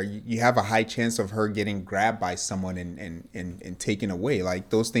out there, you have a high chance of her getting grabbed by someone and taken away. Like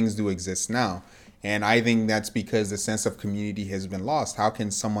those things do exist now. And I think that's because the sense of community has been lost. How can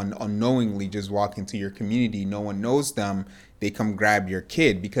someone unknowingly just walk into your community? No one knows them. They come grab your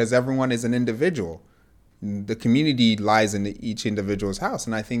kid because everyone is an individual. The community lies in each individual's house.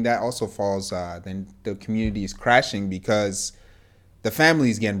 And I think that also falls, then the community is crashing because the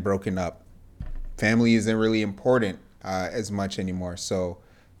family is getting broken up. Family isn't really important as much anymore. So,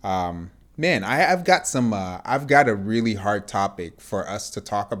 man, I've got a really hard topic for us to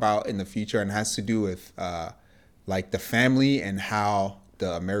talk about in the future, and has to do with like the family and how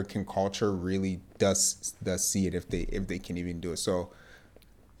the American culture really does see it, if they can even do it. So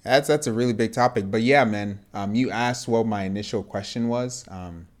that's a really big topic. But yeah, man, you asked what my initial question was.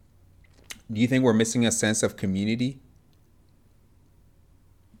 Do you think we're missing a sense of community?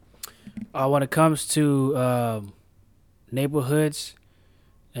 When it comes to neighborhoods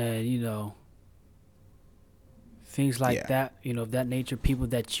and things like Yeah. that, of that nature, people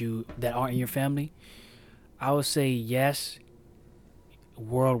that aren't in your family, I would say yes,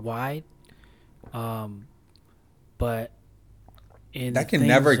 worldwide. But in That can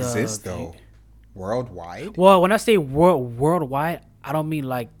never things exist of though. Worldwide? well, when I say worldwide, I don't mean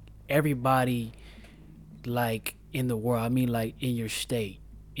like everybody like in the world. I mean like in your state,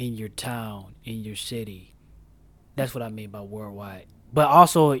 in your town, in your city. That's what I mean by worldwide. But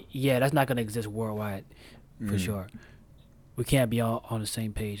also, yeah, that's not gonna exist worldwide for sure. We can't be all on the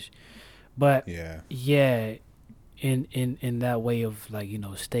same page. But Yeah. yeah, in that way of like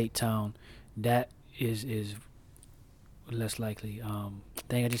state town, that is less likely.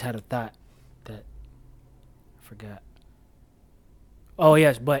 Dang, I just had a thought that I forgot. Oh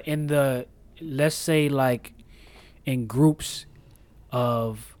yes, but in the, let's say like in groups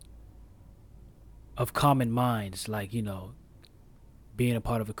of common minds, like being a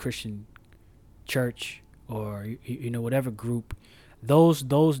part of a Christian church, or whatever group, those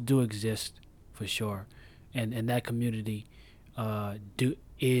do exist for sure, and that community do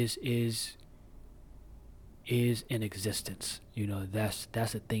is in existence.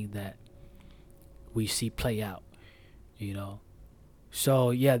 That's a thing that we see play out. You know,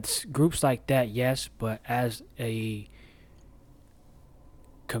 so yeah, groups like that, yes, but as a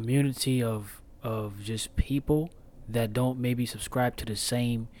community of just people that don't maybe subscribe to the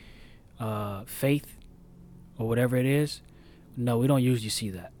same faith or whatever it is, no, we don't usually see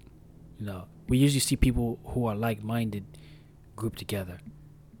that. We usually see people who are like-minded grouped together,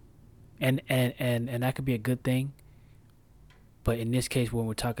 and that could be a good thing. But in this case, when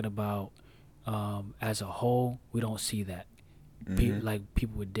we're talking about as a whole, we don't see that. Like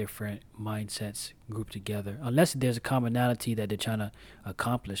people with different mindsets grouped together, unless there's a commonality that they're trying to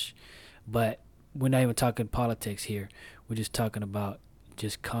accomplish. But we're not even talking politics here. We're just talking about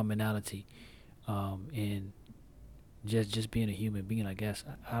just commonality, and just being a human being, I guess.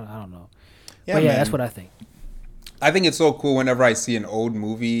 I don't know. Yeah, But yeah, man. that's what I think. I think it's so cool whenever I see an old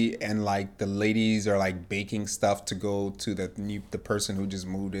movie and like the ladies are like baking stuff to go to the person who just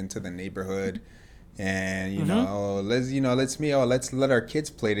moved into the neighborhood, and let's let our kids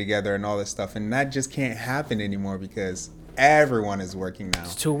play together and all this stuff, and that just can't happen anymore because everyone is working now.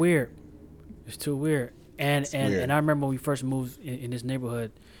 It's too weird. It's too weird. And It's and weird. and I remember when we first moved in this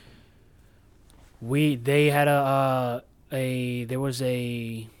neighborhood, they had there was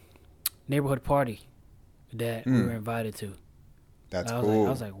a neighborhood party that we were invited to. That's I was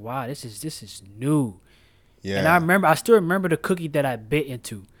cool. like, wow, this is new. Yeah. And I still remember the cookie that I bit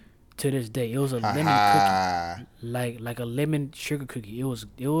into to this day. It was a lemon cookie, like a lemon sugar cookie. It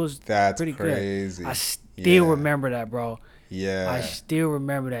was That's pretty crazy. good. I still Yeah. remember that, bro. Yeah. I still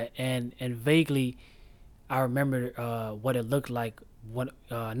remember that, and vaguely, I remember what it looked like.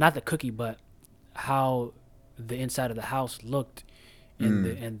 Not the cookie, but how the inside of the house looked,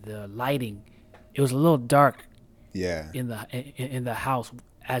 and the lighting. It was a little dark Yeah. in the house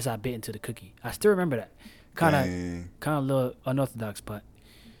as I bit into the cookie. I still remember that. Kind Dang. of a little unorthodox, but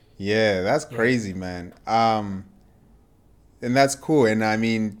Yeah, that's crazy, man. And that's cool. And I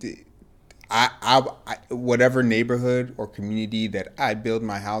mean, I whatever neighborhood or community that I build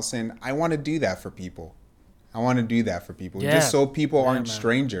my house in, I want to do that for people. I want to do that for people, Yeah. just so people Yeah, aren't man.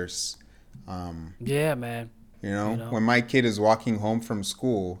 strangers. yeah, man. When my kid is walking home from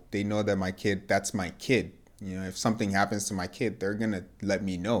school, they know that that's my kid. If something happens to my kid, they're gonna let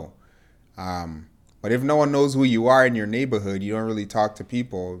me know. But if no one knows who you are in your neighborhood, you don't really talk to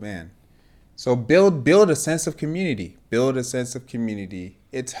people, man. So build a sense of community. Build a sense of community.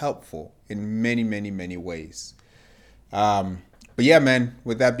 It's helpful in many, many, many ways. But yeah, man.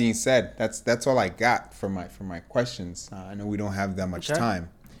 With that being said, that's all I got for my questions. I know we don't have that much time.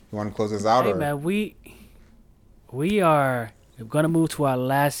 You want to close us out? Hey, man, we are gonna move to our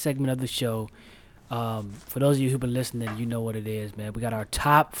last segment of the show. For those of you who've been listening, you know what it is, man. We got our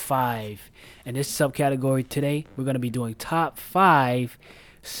top 5, and this subcategory today, we're gonna be doing top 5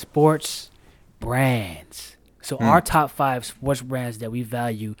 sports brands. So our top 5 sports brands that we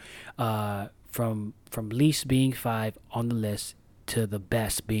value, from least being 5 on the list to the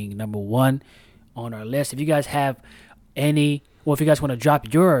best being number 1 on our list. If you guys have any, well, if you guys want to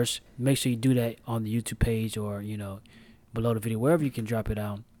drop yours, make sure you do that on the YouTube page or below the video, wherever you can drop it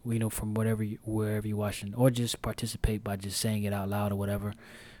down. From wherever you're watching, or just participate by just saying it out loud or whatever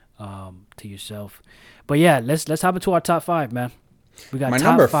to yourself. But yeah, let's hop into our top 5, man. We got my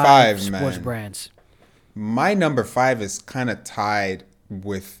top number 5 sports brands. My number 5 is kind of tied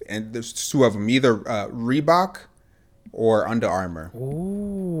with, and there's 2 of them, either Reebok or Under Armour.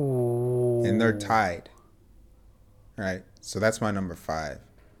 Ooh. And they're tied. Right? So that's my number 5.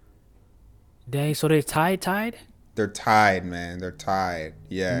 Dang, so they're tied? They're tied, man. They're tied.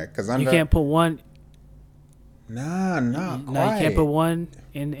 Yeah, because you can't put one. Not quite. No, you can't put one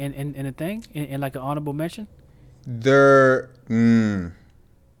in a thing in like an honorable mention.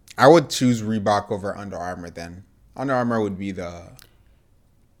 I would choose Reebok over Under Armour. Then Under Armour would be the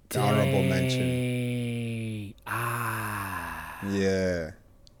honorable mention. Yeah.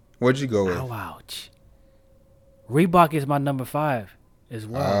 What'd you go with? Ouch. Reebok is my number 5 as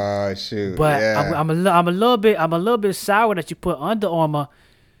well. Oh shoot! But yeah. I'm a little bit sour that you put Under Armour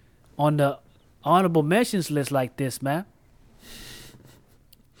on the honorable mentions list like this, man.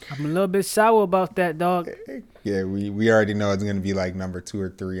 I'm a little bit sour about that, dog. Yeah, we already know it's gonna be like number 2 or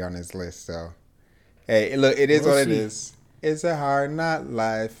 3 on his list. So, hey, look, it is what it is. It's a hard not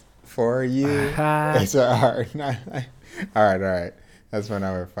life for you. It's a hard not life. All right. That's my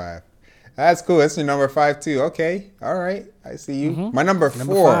number 5. That's cool. That's your number 5 too. Okay. All right. I see you. Mm-hmm. My number 4.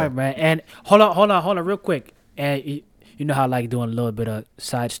 Number 5, man. And hold on, real quick. And you know how I like doing a little bit of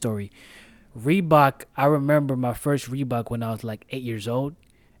side story. Reebok. I remember my first Reebok when I was like 8 years old,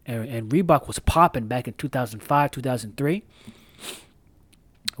 and Reebok was popping back in 2005, 2003. It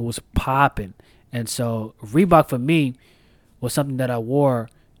was popping, and so Reebok for me was something that I wore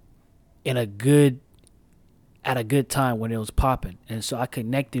at a good time when it was popping, and so I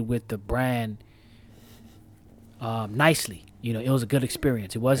connected with the brand nicely. It was a good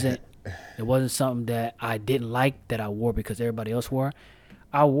experience. It wasn't something that I didn't like that I wore because everybody else wore.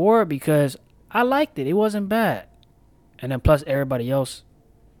 I wore it because I liked it. It wasn't bad, and then plus everybody else,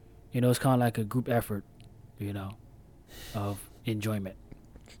 it's kind of like a group effort, of enjoyment.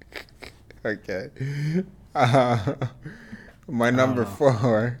 Okay. My number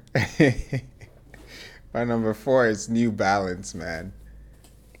 4. My number 4 is New Balance, man.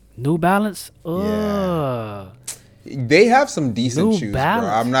 New Balance? Yeah. They have some decent New shoes, Balance.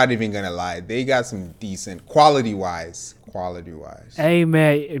 bro. I'm not even going to lie. They got some decent, quality-wise. Hey,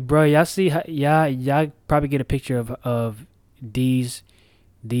 man, bro, y'all see, y'all probably get a picture of these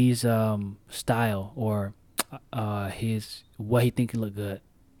style or what he think look good.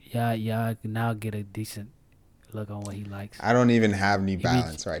 Y'all now get a decent look on what he likes. I don't even have New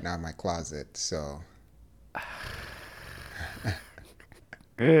Balance right now in my closet, so...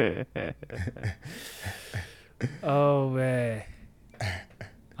 Oh man.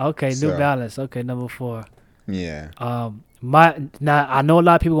 Okay, New Balance. Okay, number 4. Yeah. Now I know a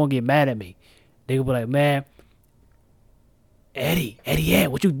lot of people gonna get mad at me. They gonna be like, man, EddyEd,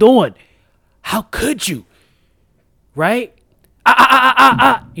 what you doing? How could you? Right?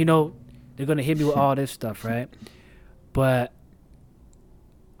 They're gonna hit me with all this stuff, right? But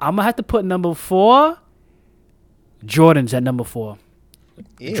I'm gonna have to put number 4. Jordan's at number 4.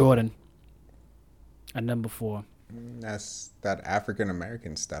 Ew. Jordan at number 4. That's that African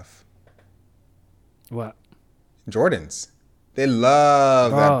American stuff. What? Jordans. They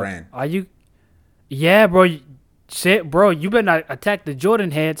love that brand. Are you? Yeah, bro. You better not attack the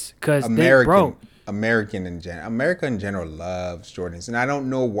Jordan heads, cause America in general loves Jordans, and I don't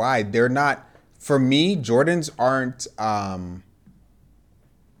know why. They're not. For me, Jordans aren't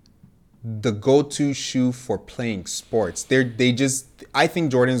the go-to shoe for playing sports. I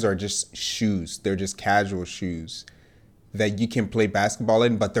think Jordans are just shoes. They're just casual shoes that you can play basketball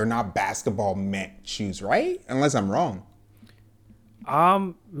in, but they're not basketball meant shoes, right? Unless I'm wrong.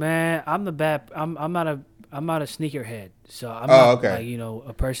 Man, I'm not a sneakerhead, so I'm not okay. like,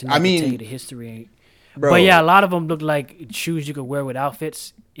 a person that can tell you the history But yeah, a bro. lot of them look like shoes you could wear with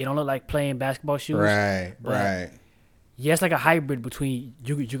outfits. It don't look like playing basketball shoes. Right, But right. yeah, it's like a hybrid between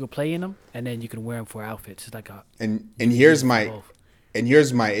you could play in them and then you can wear them for outfits. It's like a you And can use here's it for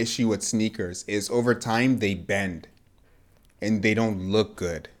my both. issue with sneakers is over time they bend and they don't look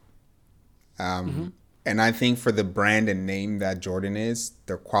good. Hmm. And I think for the brand and name that Jordan is,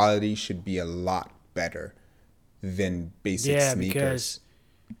 their quality should be a lot better than basic Yeah, because sneakers.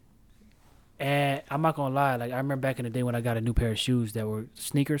 and I'm not gonna lie, like I remember back in the day when I got a new pair of shoes that were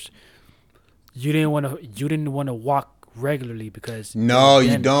sneakers. You didn't want to walk regularly because it No, would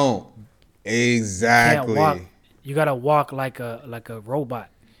you bend. don't. You can't walk. Exactly. You gotta walk like a robot.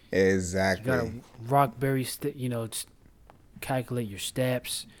 You gotta Exactly. rock very calculate your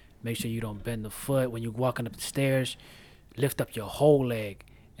steps. Make sure you don't bend the foot when you're walking up the stairs. Lift up your whole leg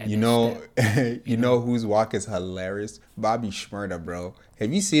and You then know, step. you know whose walk is hilarious? Bobby Schmurda, bro.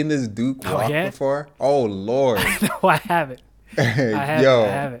 Have you seen this Duke Oh walk yeah. before? Oh Lord. No, I haven't. I haven't. I Yo.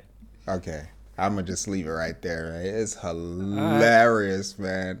 haven't. Okay. I'm gonna just leave it right there, right? It's All right. hilarious,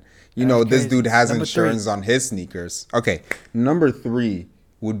 man. You That's know, this dude crazy. has Number three. insurance on his sneakers. Okay. Number 3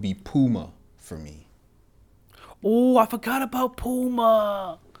 would be Puma for me. Oh, I forgot about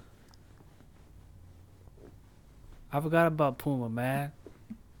Puma. I forgot about Puma, man.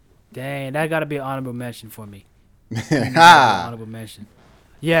 Dang, that gotta be an honorable mention for me. Puma gotta be an Ha! honorable mention.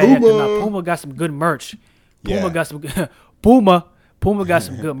 Yeah, yeah, cause now Puma. Puma got some good merch. Puma Yeah. got some Puma. Puma got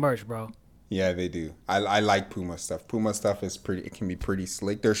some good merch, bro. Yeah, they do. I like Puma stuff. Puma stuff is pretty. It can be pretty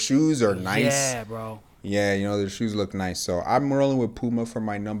slick. Their shoes are nice. Yeah, bro. Yeah, you know their shoes look nice. So I'm rolling with Puma for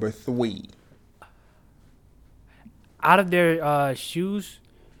my number 3. Out of their shoes,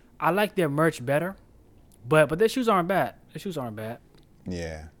 I like their merch better, but their shoes aren't bad. Their shoes aren't bad.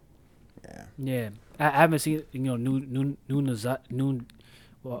 Yeah, yeah. Yeah, I haven't seen noon.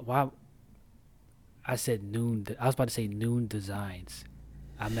 Why I said noon? I was about to say noon designs.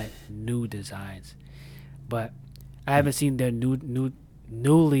 I meant new designs, but I haven't seen their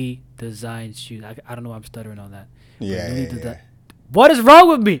newly designed shoes. I don't know why I'm stuttering on that. But Yeah, newly yeah, yeah. What is wrong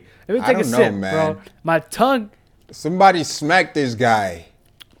with me? Let me I take a don't know, sip, man. bro. My tongue. Somebody smack this guy.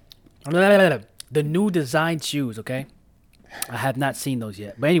 The new design shoes, okay? I have not seen those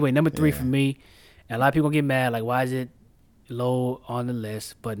yet. But anyway, number 3 for Yeah. me, and a lot of people get mad, like, why is it low on the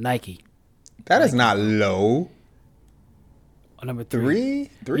list? But Nike, That is Nike, not bro. low. Number 3.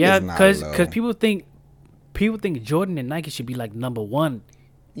 3 Yeah, is not because low. people think Jordan and Nike should be like number 1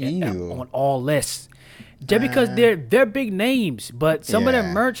 Ew. on all lists, just because they're big names. But some of their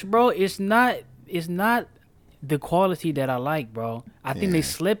Yeah. merch, bro, it's not the quality that I like, bro. I think they Yeah.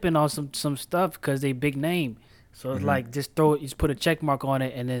 slipping on some stuff because they big name. So it's like just put a check mark on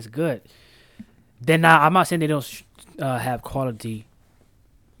it and it's good. Then now I'm not saying they don't have quality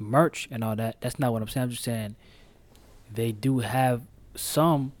merch and all that. That's not what I'm saying. I'm just saying they do have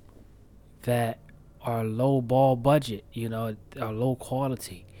some that are low ball budget, are low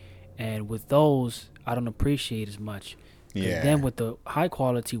quality. And with those, I don't appreciate as much. Because then Yeah. with the high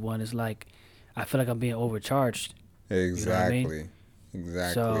quality one, it's like I feel like I'm being overcharged. You know what I mean? Exactly.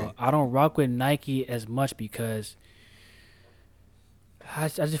 Exactly. So I don't rock with Nike as much because I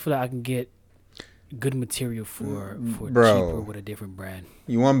just feel like I can get good material for cheaper Bro, with a different brand.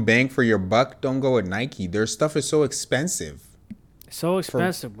 you want bang for your buck? Don't go with Nike. Their stuff is so expensive. So For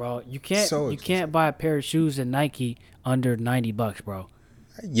expensive, bro. You can't so you can't expensive. buy a pair of shoes at Nike under $90, bro.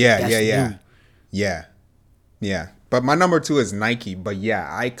 Yeah, That's yeah, yeah. new. Yeah. Yeah. But my number 2 is Nike. But yeah,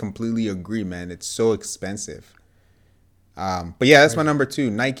 I completely agree, man. It's so expensive. But yeah, that's my Crazy. number 2,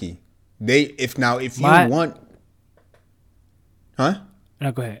 Nike. If you My want, huh?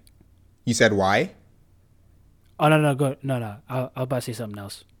 no, go ahead. You said why? Oh no, go no. I was about to say something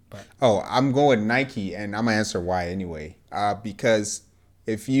else, but Oh, I'm going with Nike, and I'm gonna answer why anyway. Because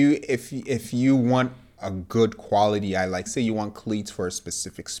if you want a good quality, I like say you want cleats for a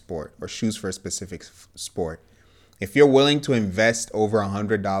specific sport or shoes for a specific sport. If you're willing to invest over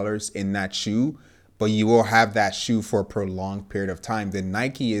 $100 in that shoe, but you will have that shoe for a prolonged period of time, then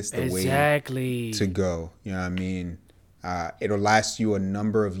Nike is the way to exactly. go. You know what I mean? It'll last you a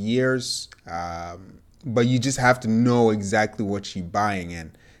number of years, but you just have to know exactly what you're buying.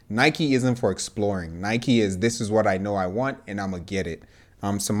 And Nike isn't for exploring. Nike is this is what I know I want, and I'm gonna get it.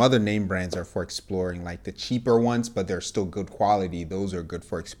 Some other name brands are for exploring, like the cheaper ones, but they're still good quality. Those are good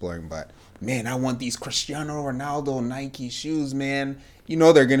for exploring. But man, I want these Cristiano Ronaldo Nike shoes, man. You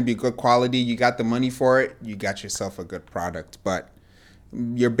know they're gonna be good quality. You got the money for it. You got yourself a good product. But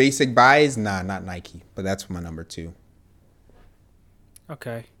your basic buys, nah, not Nike. But that's my number 2.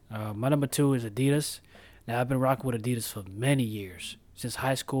 Okay. My number 2 is Adidas. Now I've been rocking with Adidas for many years, since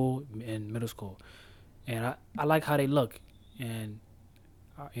high school and middle school. and I like how they look, and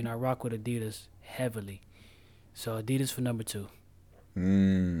I rock with Adidas heavily. So Adidas for number 2.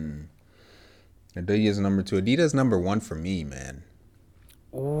 Adidas number 2. Adidas number 1 for me, man.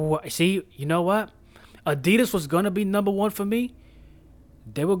 Ooh, see, you know what? Adidas was gonna be number 1 for me.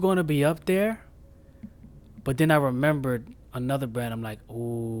 They were gonna be up there, but then I remembered another brand. I'm like,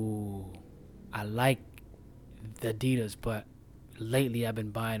 ooh, I like the Adidas, but lately I've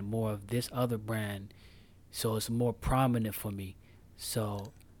been buying more of this other brand, so it's more prominent for me.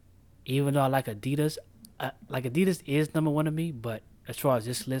 So even though I like Adidas, like Adidas is number 1 to me, but as far as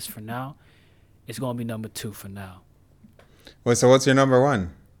this list for now, it's gonna be number 2 for now. Well, so what's your number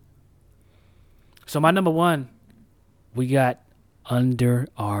 1? So my number 1, we got Under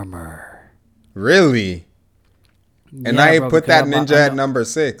Armour. Really? And Yeah, I bro, put because that ninja at number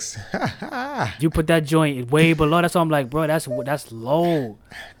 6. you put that joint way below. That's why I'm like, bro, that's low,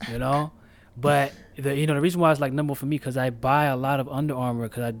 you know. But the reason why it's like number 1 for me, because I buy a lot of Under Armour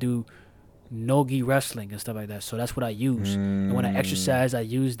because I do no-gi wrestling and stuff like that. So that's what I use. And when I exercise, I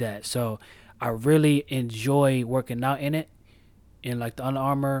use that. So I really enjoy working out in it, in like the Under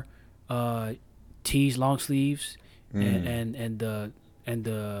Armour tees, long sleeves, and the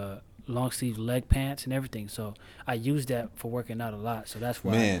long sleeve leg pants and everything. So I use that for working out a lot. So that's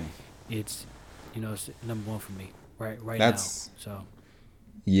why it's it's number 1 for me right now. So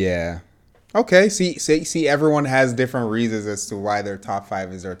yeah. Okay. See, everyone has different reasons as to why their top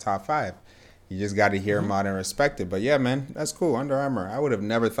 5 is their top 5. You just got to hear them out and respect it. But yeah, man, that's cool. Under Armour. I would have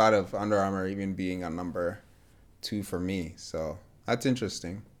never thought of Under Armour even being a number 2 for me. So that's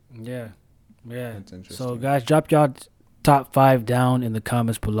interesting. Yeah. That's interesting. So guys, drop y'all top 5 down in the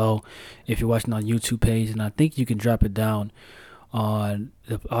comments below if you're watching on YouTube page, and I think you can drop it down on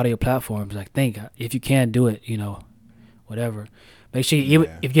the audio platforms. I think if you can do it, whatever. Make sure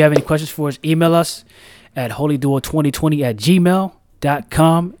if you have any questions for us, email us at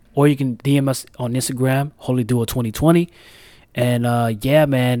holyduo2020@gmail.com, or you can DM us on Instagram, holyduo2020. And yeah,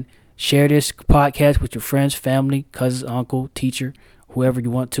 man, share this podcast with your friends, family, cousins, uncle, teacher, whoever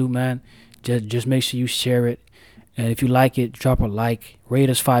you want to, man. Just make sure you share it. And if you like it, drop a like. Rate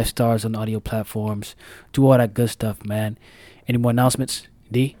us 5 stars on the audio platforms. Do all that good stuff, man. Any more announcements,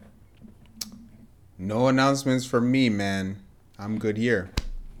 D? No announcements for me, man. I'm good here.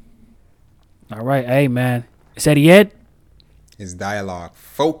 All right. Hey, man. It's EddyEd. It's dialogue,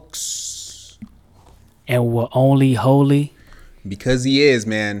 folks. And we're only holy because he is,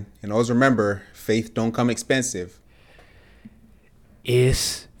 man. And always remember, faith don't come expensive.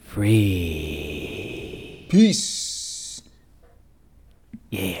 It's free. Peace.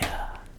 Yeah.